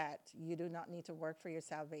religion that you do not need to work for your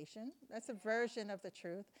salvation. That's a version of the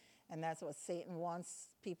truth, and that's what Satan wants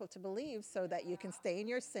people to believe, so that you can stay in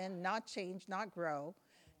your sin, not change, not grow,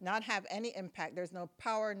 not have any impact. There's no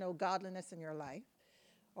power, no godliness in your life.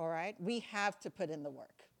 All right? We have to put in the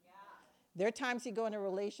work. Yeah. There are times you go in a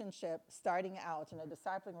relationship, starting out in a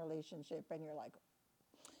discipling relationship, and you're like,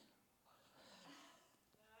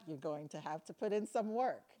 you're going to have to put in some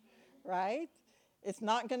work, right? It's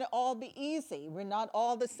not going to all be easy. We're not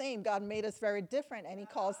all the same. God made us very different, and he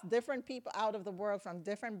calls different people out of the world from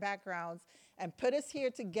different backgrounds and put us here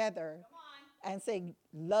together and say,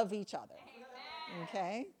 love each other.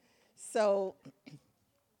 Okay? So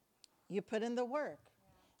you put in the work.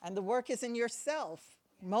 And the work is in yourself,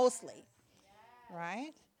 mostly.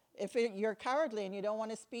 Right? If you're cowardly and you don't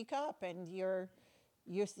want to speak up, and you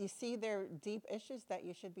see there are deep issues that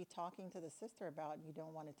you should be talking to the sister about, and you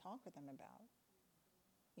don't want to talk with them about.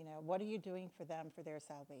 What are you doing for them for their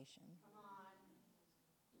salvation?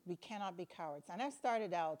 We cannot be cowards. And I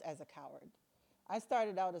started out as a coward. I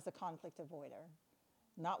started out as a conflict avoider,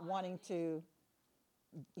 not wanting to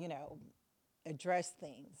address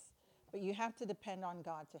things. But you have to depend on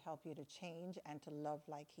God to help you to change and to love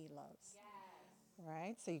like he loves. Yes.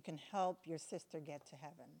 Right? So you can help your sister get to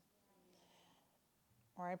heaven.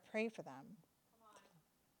 Or I pray for them.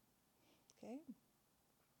 Okay?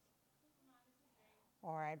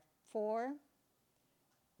 All right. 4,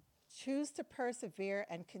 choose to persevere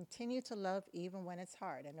and continue to love even when it's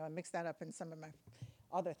hard. I know I mixed that up in some of my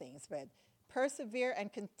other things, but persevere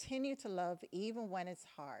and continue to love even when it's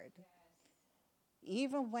hard. Yes.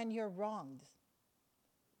 Even when you're wronged.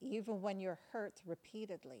 Even when you're hurt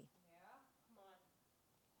repeatedly. Yeah. Come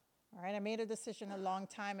on. All right, I made a decision a long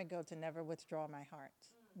time ago to never withdraw my heart.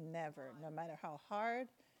 Never. No matter how hard,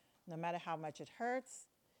 no matter how much it hurts,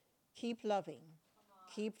 keep loving.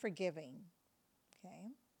 Keep forgiving.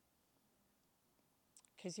 Okay?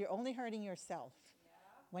 because you're only hurting yourself.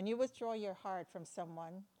 When you withdraw your heart from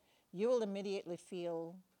someone, you will immediately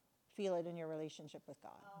feel it in your relationship with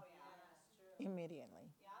God.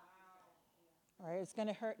 Immediately. All right, it's going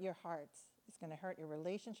to hurt your heart. It's going to hurt your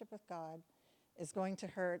relationship with God. It's going to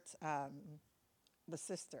hurt the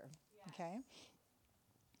sister. Okay?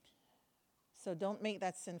 So don't make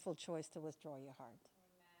that sinful choice to withdraw your heart.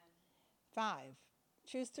 5,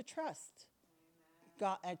 choose to trust.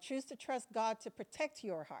 God, choose to trust God to protect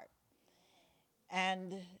your heart.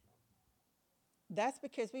 And that's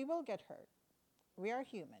because we will get hurt. We are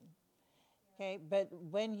human. Okay? But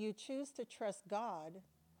when you choose to trust God,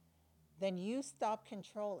 then you stop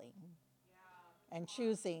controlling and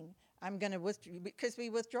choosing, I'm going to withdraw, because we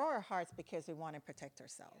withdraw our hearts because we want to protect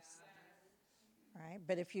ourselves. Right?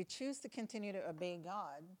 But if you choose to continue to obey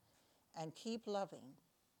God and keep loving,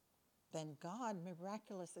 then God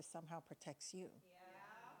miraculously somehow protects you.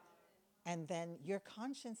 And then your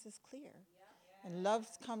conscience is clear. And love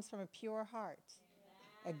comes from a pure heart,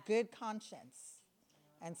 a good conscience,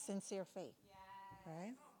 and sincere faith.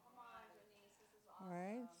 Right? All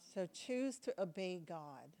right? So choose to obey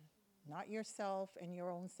God, not yourself and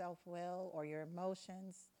your own self-will or your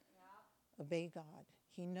emotions. Obey God.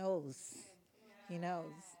 He knows. He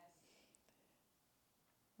knows.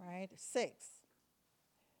 Right? 6,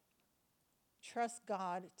 trust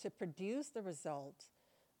God to produce the result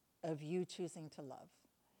of you choosing to love.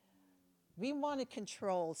 We want to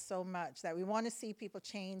control so much that we want to see people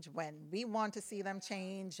change when we want to see them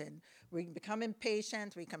change, and we become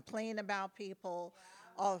impatient, we complain about people,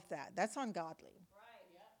 all of that. That's ungodly.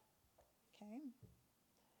 Okay?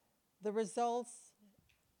 The results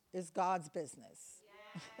is God's business.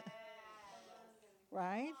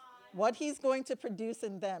 Right? What he's going to produce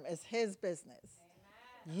in them is his business.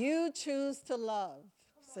 You choose to love,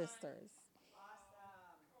 sisters.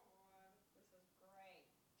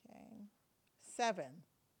 Okay. 7,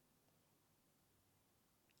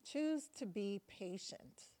 choose to be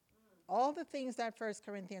patient. All the things that 1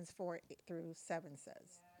 Corinthians 4-7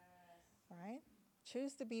 says. Right?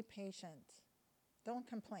 Choose to be patient. Don't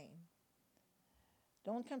complain.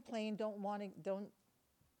 Don't complain. Don't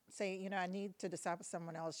say, I need to disciple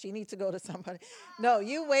someone else. She needs to go to somebody. No,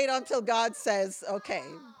 you wait until God says, okay,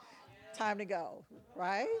 time to go.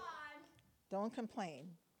 Right? Don't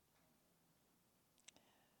complain.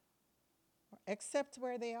 Accept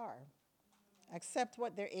where they are. Accept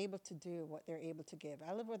what they're able to do, what they're able to give.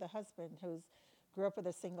 I live with a husband who grew up with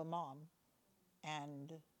a single mom,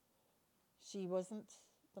 and she wasn't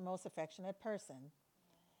the most affectionate person.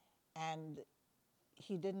 And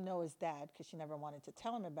he didn't know his dad because she never wanted to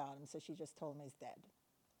tell him about him, so she just told him he's dead.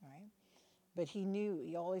 Right? But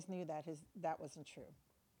he always knew that that wasn't true.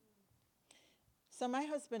 So my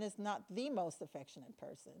husband is not the most affectionate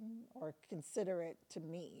person or considerate to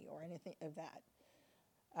me or anything of that.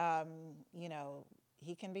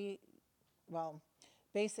 He can be,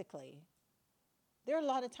 basically, there are a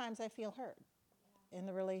lot of times I feel hurt in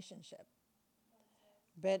the relationship.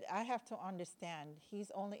 But I have to understand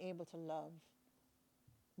he's only able to love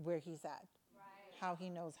where he's at, how he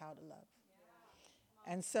knows how to love.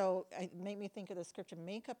 And so it made me think of the scripture,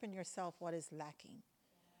 make up in yourself what is lacking.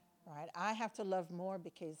 Right? I have to love more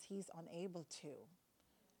because he's unable to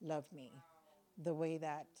love me the way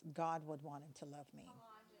that God would want him to love me.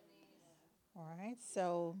 All right?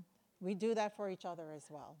 So we do that for each other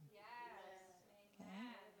as well. Okay?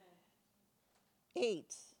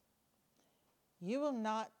 8, you will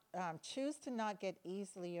not choose to not get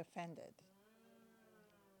easily offended.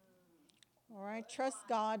 All right? Trust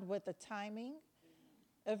God with the timing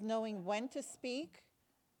of knowing when to speak,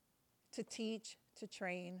 to teach, to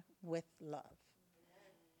train with love.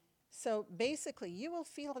 So basically, you will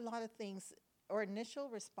feel a lot of things, or initial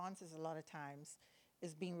responses a lot of times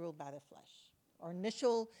is being ruled by the flesh. Or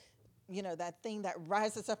initial, that thing that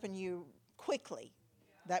rises up in you quickly,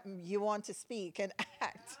 that you want to speak and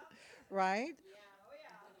act, right?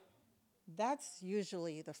 That's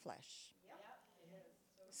usually the flesh.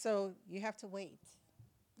 So you have to wait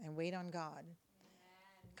and wait on God.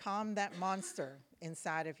 Calm that monster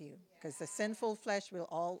inside of you, because the sinful flesh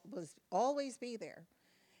will always be there.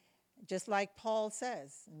 Just like Paul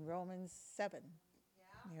says in Romans 7,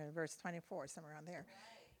 verse 24, somewhere around there,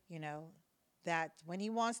 that when he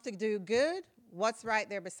wants to do good, what's right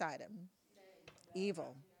there beside him?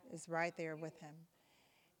 Evil is right there with him.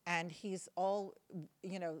 And he's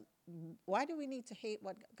why do we need to hate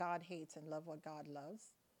what God hates and love what God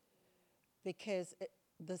loves? Because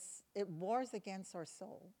it wars against our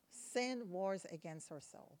soul. Sin wars against our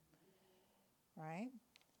soul. Right?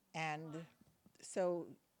 And so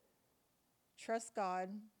trust God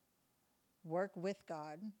Work with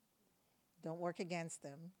God. Don't work against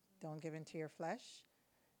him. Don't give in to your flesh.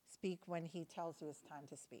 Speak when he tells you it's time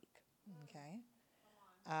to speak. Okay?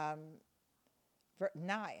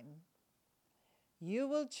 9. You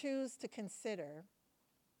will choose to consider,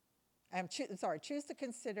 choose to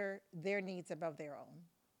consider their needs above your own.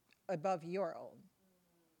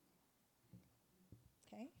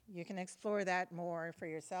 Okay? You can explore that more for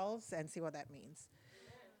yourselves and see what that means.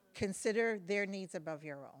 Consider their needs above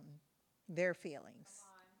your own, their feelings.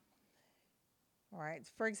 All right?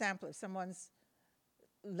 For example, if someone's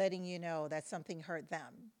letting you know that something hurt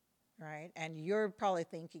them, right? And you're probably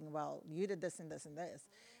thinking, well, you did this and this and this.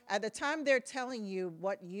 At the time they're telling you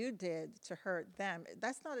what you did to hurt them,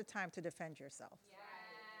 that's not a time to defend yourself. Yes.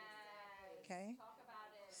 Okay? Talk about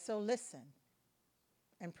it. So listen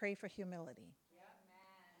and pray for humility. Yep.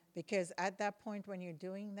 Because at that point when you're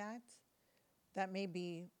doing that,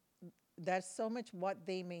 that's so much what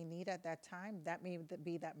they may need at that time. That may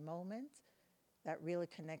be that moment that really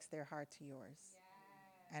connects their heart to yours. Yes.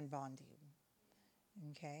 And bond you.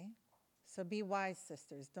 Okay? So be wise,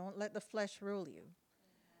 sisters. Don't let the flesh rule you.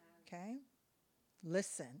 Okay?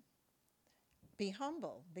 Listen. Be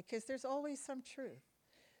humble, because there's always some truth.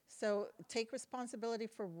 So take responsibility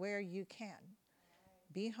for where you can.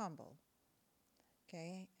 Be humble.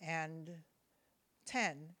 Okay? And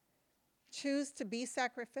 10, choose to be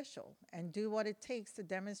sacrificial and do what it takes to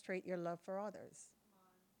demonstrate your love for others.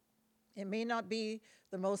 It may not be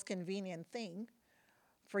the most convenient thing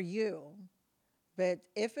for you, but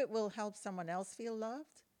if it will help someone else feel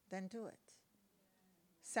loved, then do it.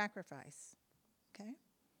 Sacrifice. Okay?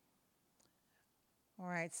 All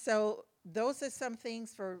right, so those are some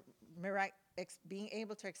things for being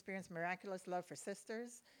able to experience miraculous love for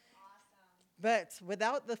sisters. Awesome. But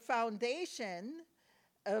without the foundation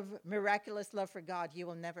of miraculous love for God, you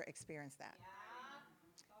will never experience that. Yeah.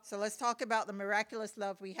 So let's talk about the miraculous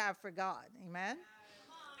love we have for God. Amen?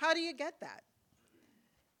 How do you get that?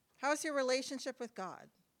 How's your relationship with God?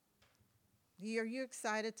 Are you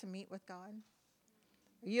excited to meet with God?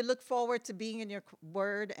 You look forward to being in your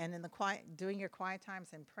word and in the quiet, doing your quiet times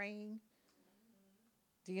and praying?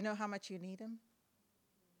 Do you know how much you need him?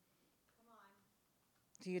 Come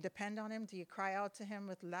on. Do you depend on him? Do you cry out to him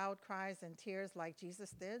with loud cries and tears like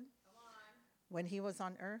Jesus did when he was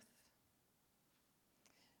on earth?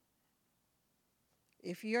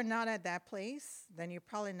 If you're not at that place, then you're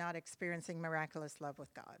probably not experiencing miraculous love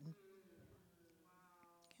with God.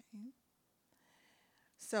 Okay.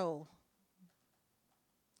 So,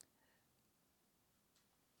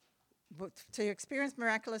 to experience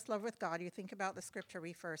miraculous love with God, you think about the scripture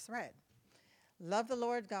we first read. Love the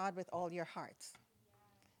Lord God with all your heart.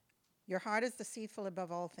 Your heart is deceitful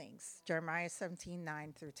above all things. Jeremiah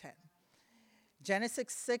 17:9-10.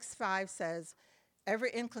 Genesis 6:5 says, every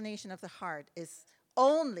inclination of the heart is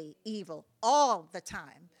only evil all the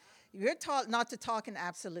time. You're taught not to talk in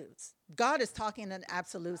absolutes. God is talking in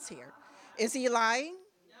absolutes here. Is he lying?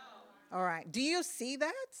 No. All right. Do you see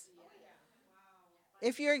that?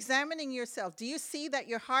 If you're examining yourself, do you see that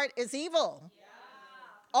your heart is evil? Yeah.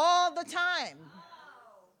 All the time.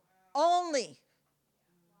 Wow. Only.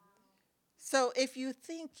 So if you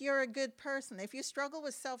think you're a good person, if you struggle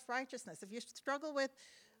with self-righteousness, if you struggle with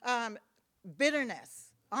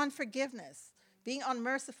bitterness, unforgiveness, being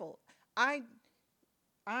unmerciful, I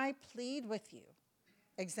plead with you,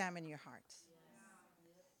 examine your hearts.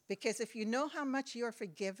 Because if you know how much you're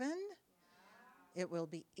forgiven, it will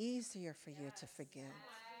be easier for you to forgive.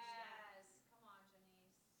 Come on,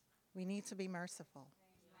 Janice. We need to be merciful.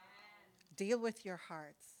 Amen. Deal with your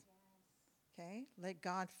hearts. Okay? Let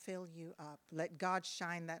God fill you up. Let God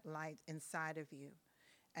shine that light inside of you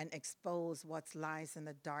and expose what lies in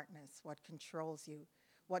the darkness, what controls you,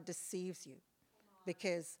 what deceives you.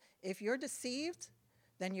 Because if you're deceived,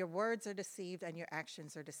 then your words are deceived and your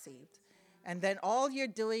actions are deceived. And then all you're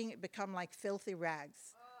doing become like filthy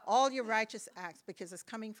rags. All your righteous acts, because it's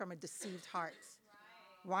coming from a deceived heart.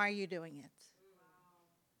 Why are you doing it?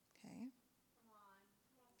 Okay.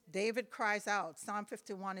 David cries out. Psalm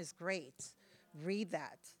 51 is great. Read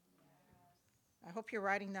that. I hope you're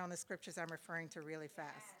writing down the scriptures I'm referring to really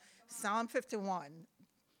fast. Psalm 51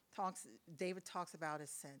 David talks about his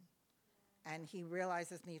sin. And he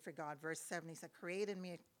realizes need for God. Verse 7, he said, create in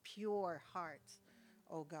me a pure heart,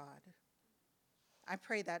 O God. I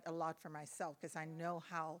pray that a lot for myself because I know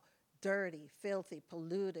how dirty, filthy,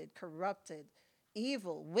 polluted, corrupted,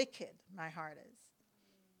 evil, wicked my heart is.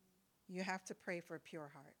 You have to pray for a pure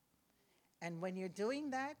heart. And when you're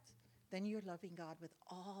doing that, then you're loving God with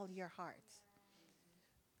all your heart.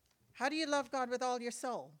 How do you love God with all your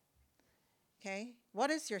soul? Okay? What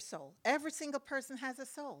is your soul? Every single person has a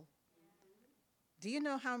soul. Do you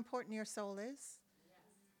know how important your soul is?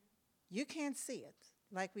 You can't see it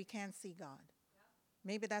like we can't see God.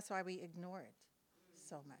 Maybe that's why we ignore it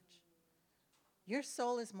so much. Your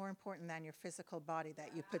soul is more important than your physical body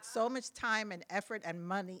that you put so much time and effort and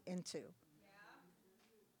money into.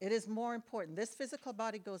 It is more important. This physical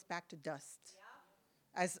body goes back to dust.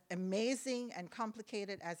 As amazing and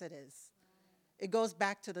complicated as it is, it goes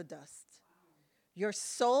back to the dust. Your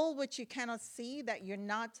soul, which you cannot see, that you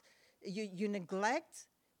neglect,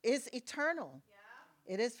 is eternal.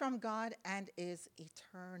 It is from God and is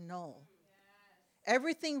eternal.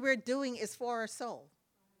 Everything we're doing is for our soul.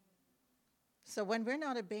 So when we're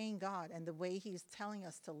not obeying God and the way he's telling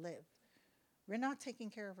us to live, we're not taking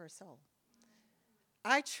care of our soul.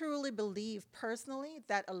 I truly believe personally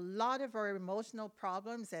that a lot of our emotional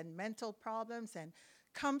problems and mental problems and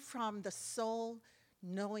come from the soul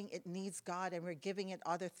knowing it needs God, and we're giving it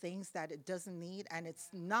other things that it doesn't need, and it's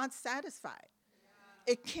not satisfied.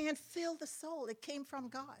 It can't fill the soul. It came from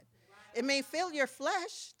God. It may fill your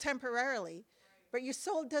flesh temporarily, but your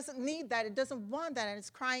soul doesn't need that. It doesn't want that, and it's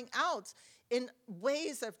crying out in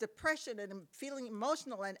ways of depression and feeling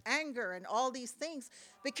emotional and anger and all these things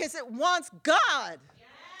because it wants God.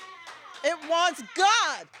 It wants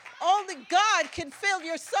God. Only God can fill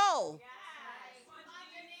your soul.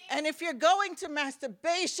 And if you're going to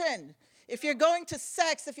masturbation, if you're going to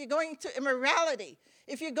sex, if you're going to immorality,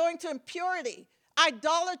 if you're going to impurity,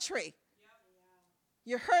 idolatry,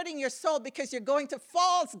 you're hurting your soul because you're going to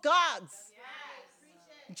false gods.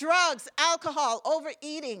 Drugs, alcohol,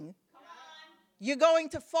 overeating. You're going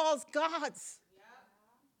to false gods.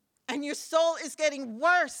 And your soul is getting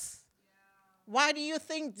worse. Why do you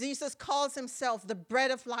think Jesus calls himself the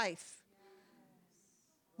bread of life?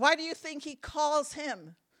 Why do you think he calls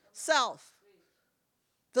himself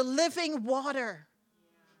the living water?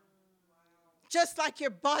 Just like your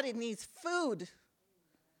body needs food,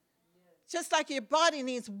 just like your body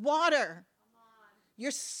needs water,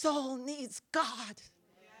 your soul needs God.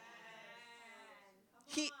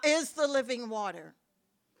 He is the living water.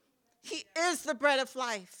 He is the bread of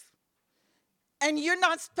life. And you're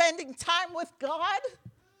not spending time with God?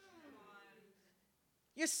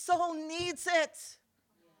 Your soul needs it.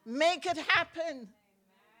 Make it happen.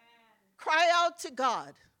 Cry out to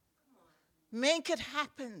God. Make it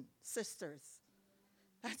happen, sisters.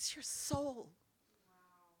 That's your soul.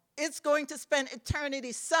 It's going to spend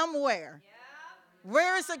eternity somewhere.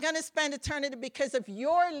 Where is it going to spend eternity? Because of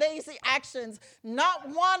your lazy actions, not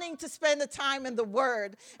wanting to spend the time in the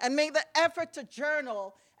Word and make the effort to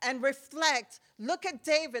journal and reflect. Look at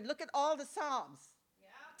David. Look at all the Psalms.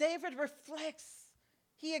 David reflects.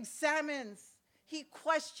 He examines. He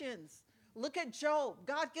questions. Look at Job.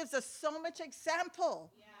 God gives us so much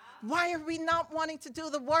example. Why are we not wanting to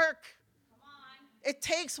do the work? It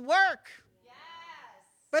takes work.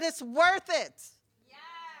 But it's worth it.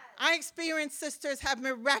 I experienced sisters have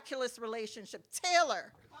miraculous relationship.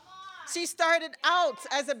 Taylor, she started out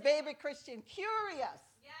as a baby Christian, curious.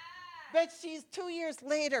 But she's 2 years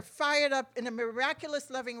later fired up in a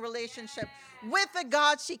miraculous loving relationship with a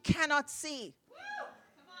God she cannot see.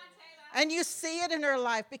 And you see it in her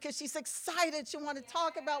life because she's excited. She wants to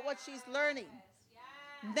talk about what she's learning.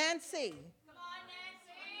 Nancy.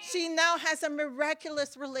 She now has a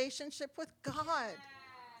miraculous relationship with God.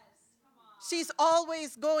 She's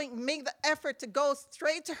always make the effort to go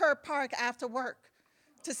straight to her park after work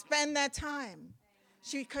to spend that time.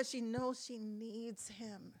 Because she knows she needs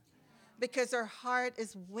him. Because her heart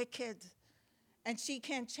is wicked and she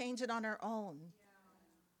can't change it on her own.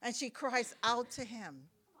 And she cries out to him.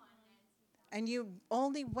 And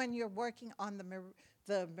only when you're working on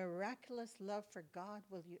the miraculous love for God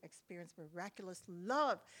will you experience miraculous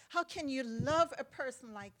love. How can you love a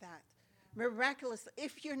person like that? Miraculous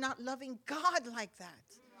if you're not loving God like that.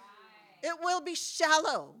 It will be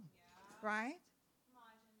shallow, right?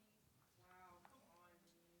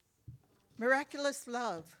 Miraculous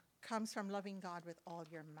love comes from loving God with all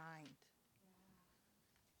your mind.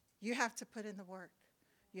 You have to put in the work.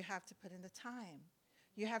 You have to put in the time.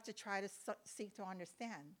 You have to try to seek to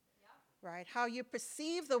understand, right? How you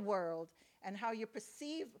perceive the world and how you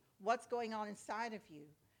perceive what's going on inside of you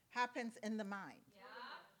happens in the mind,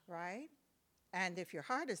 right? And if your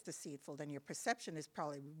heart is deceitful, then your perception is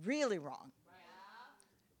probably really wrong.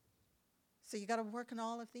 So you got to work on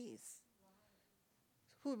all of these.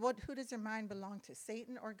 Who does your mind belong to,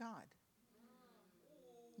 Satan or God?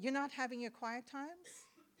 You're not having your quiet times?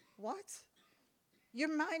 What?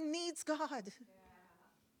 Your mind needs God.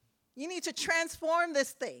 You need to transform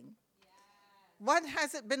this thing. What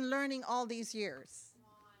has it been learning all these years?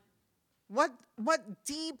 What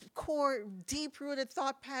deep core, deep-rooted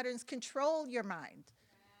thought patterns control your mind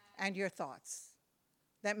and your thoughts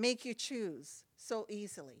that make you choose so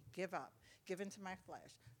easily? Give up, give into my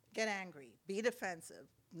flesh, get angry, be defensive,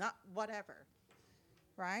 not whatever,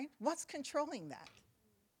 right? What's controlling that?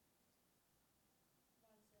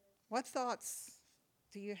 What thoughts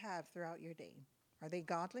do you have throughout your day? Are they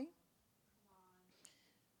godly?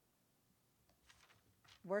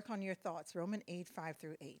 Work on your thoughts. Romans 8, 5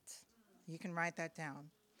 through 8. You can write that down.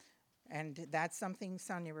 And that's something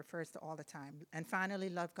Sonia refers to all the time. And finally,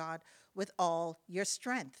 love God with all your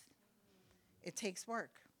strength. It takes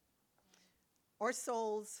work. Our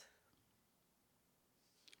souls,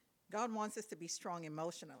 God wants us to be strong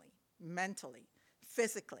emotionally, mentally,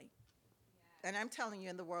 physically. And I'm telling you,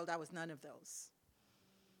 in the world, I was none of those.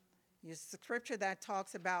 There's a scripture that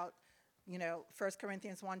talks about, 1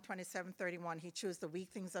 Corinthians 1, 27, 31. He chose the weak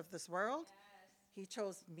things of this world. Yes. He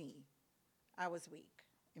chose me. I was weak,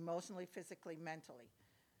 emotionally, physically, mentally.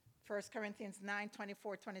 1 Corinthians 9,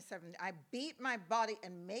 24, 27. I beat my body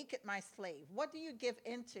and make it my slave. What do you give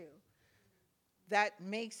into that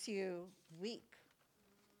makes you weak?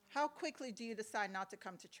 How quickly do you decide not to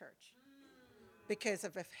come to church? Because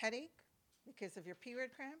of a headache? Because of your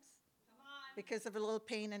period cramps? Because of a little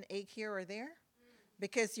pain and ache here or there?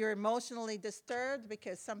 Because you're emotionally disturbed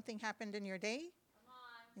because something happened in your day?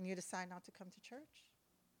 And you decide not to come to church?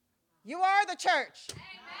 You are the church. Amen.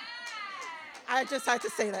 I just had to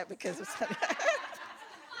say that because it's funny.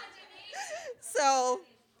 So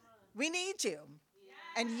we need you.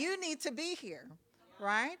 And you need to be here,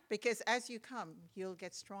 right? Because as you come, you'll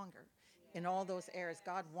get stronger in all those areas.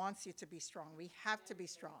 God wants you to be strong. We have to be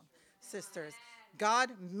strong, sisters. God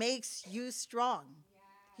makes you strong.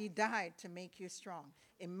 He died to make you strong,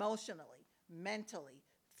 emotionally, mentally,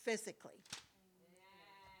 physically.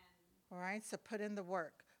 All right, so put in the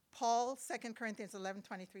work. Paul, 2 Corinthians 11,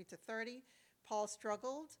 23 to 30, Paul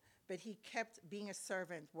struggled, but he kept being a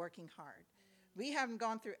servant, working hard. We haven't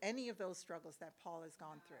gone through any of those struggles that Paul has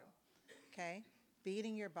gone through, okay?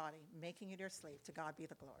 Beating your body, making it your slave. To God be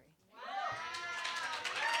the glory.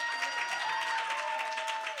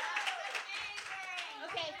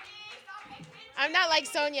 Okay. I'm not like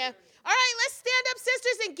Sonia. All right, let's stand up,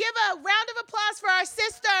 sisters, and give a round of applause for our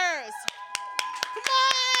sisters. Come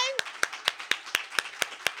on.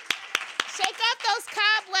 Shake off those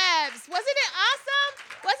cobwebs. Wasn't it awesome?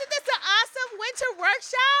 Wasn't this an awesome winter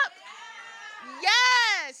workshop?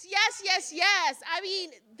 Yes, yes, yes, yes. I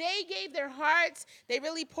mean, they gave their hearts. They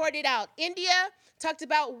really poured it out. India talked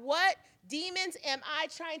about what demons am I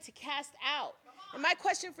trying to cast out? And my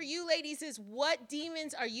question for you ladies is, what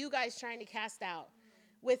demons are you guys trying to cast out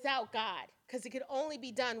without God? Because it could only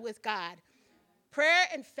be done with God. Prayer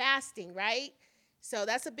and fasting, right? So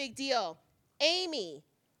that's a big deal. Amy,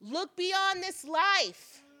 look beyond this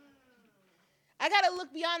life. I got to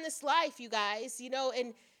look beyond this life, you guys,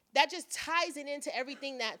 and that just ties it into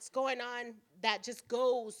everything that's going on that just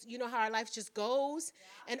goes. You know how our life just goes?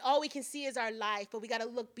 And all we can see is our life, but we got to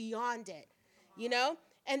look beyond it,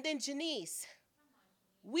 And then Janice,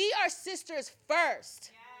 we are sisters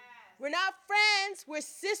first. We're not friends. We're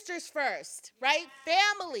sisters first, right?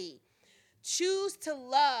 Family. Choose to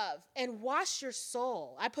love and wash your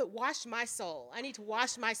soul. I put wash my soul. I need to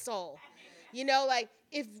wash my soul.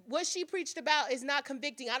 If what she preached about is not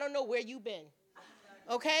convicting, I don't know where you've been.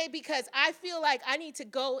 Okay? Because I feel like I need to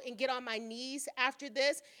go and get on my knees after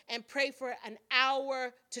this and pray for an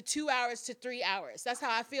hour to 2 hours to 3 hours. That's how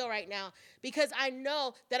I feel right now. Because I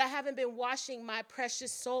know that I haven't been washing my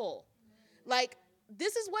precious soul.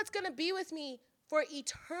 This is what's going to be with me for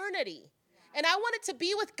eternity. And I want it to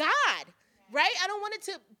be with God, right? I don't want it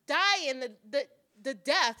to die in the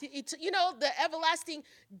death, the everlasting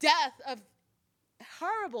death of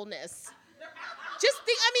horribleness.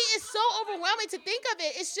 It's so overwhelming to think of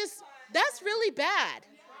it. It's just, that's really bad.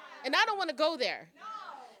 And I don't want to go there.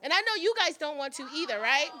 And I know you guys don't want to either,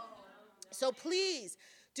 right? So please,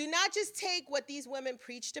 do not just take what these women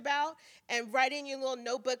preached about and write in your little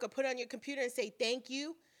notebook or put it on your computer and say thank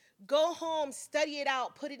you. Go home, study it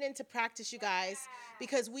out, put it into practice, you guys,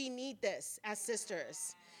 because we need this as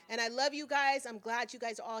sisters. And I love you guys. I'm glad you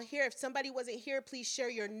guys are all here. If somebody wasn't here, please share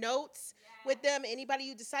your notes with them. Anybody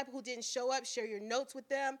you disciple who didn't show up, share your notes with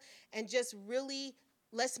them. And just really,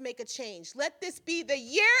 let's make a change. Let this be the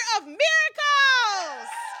year of miracles.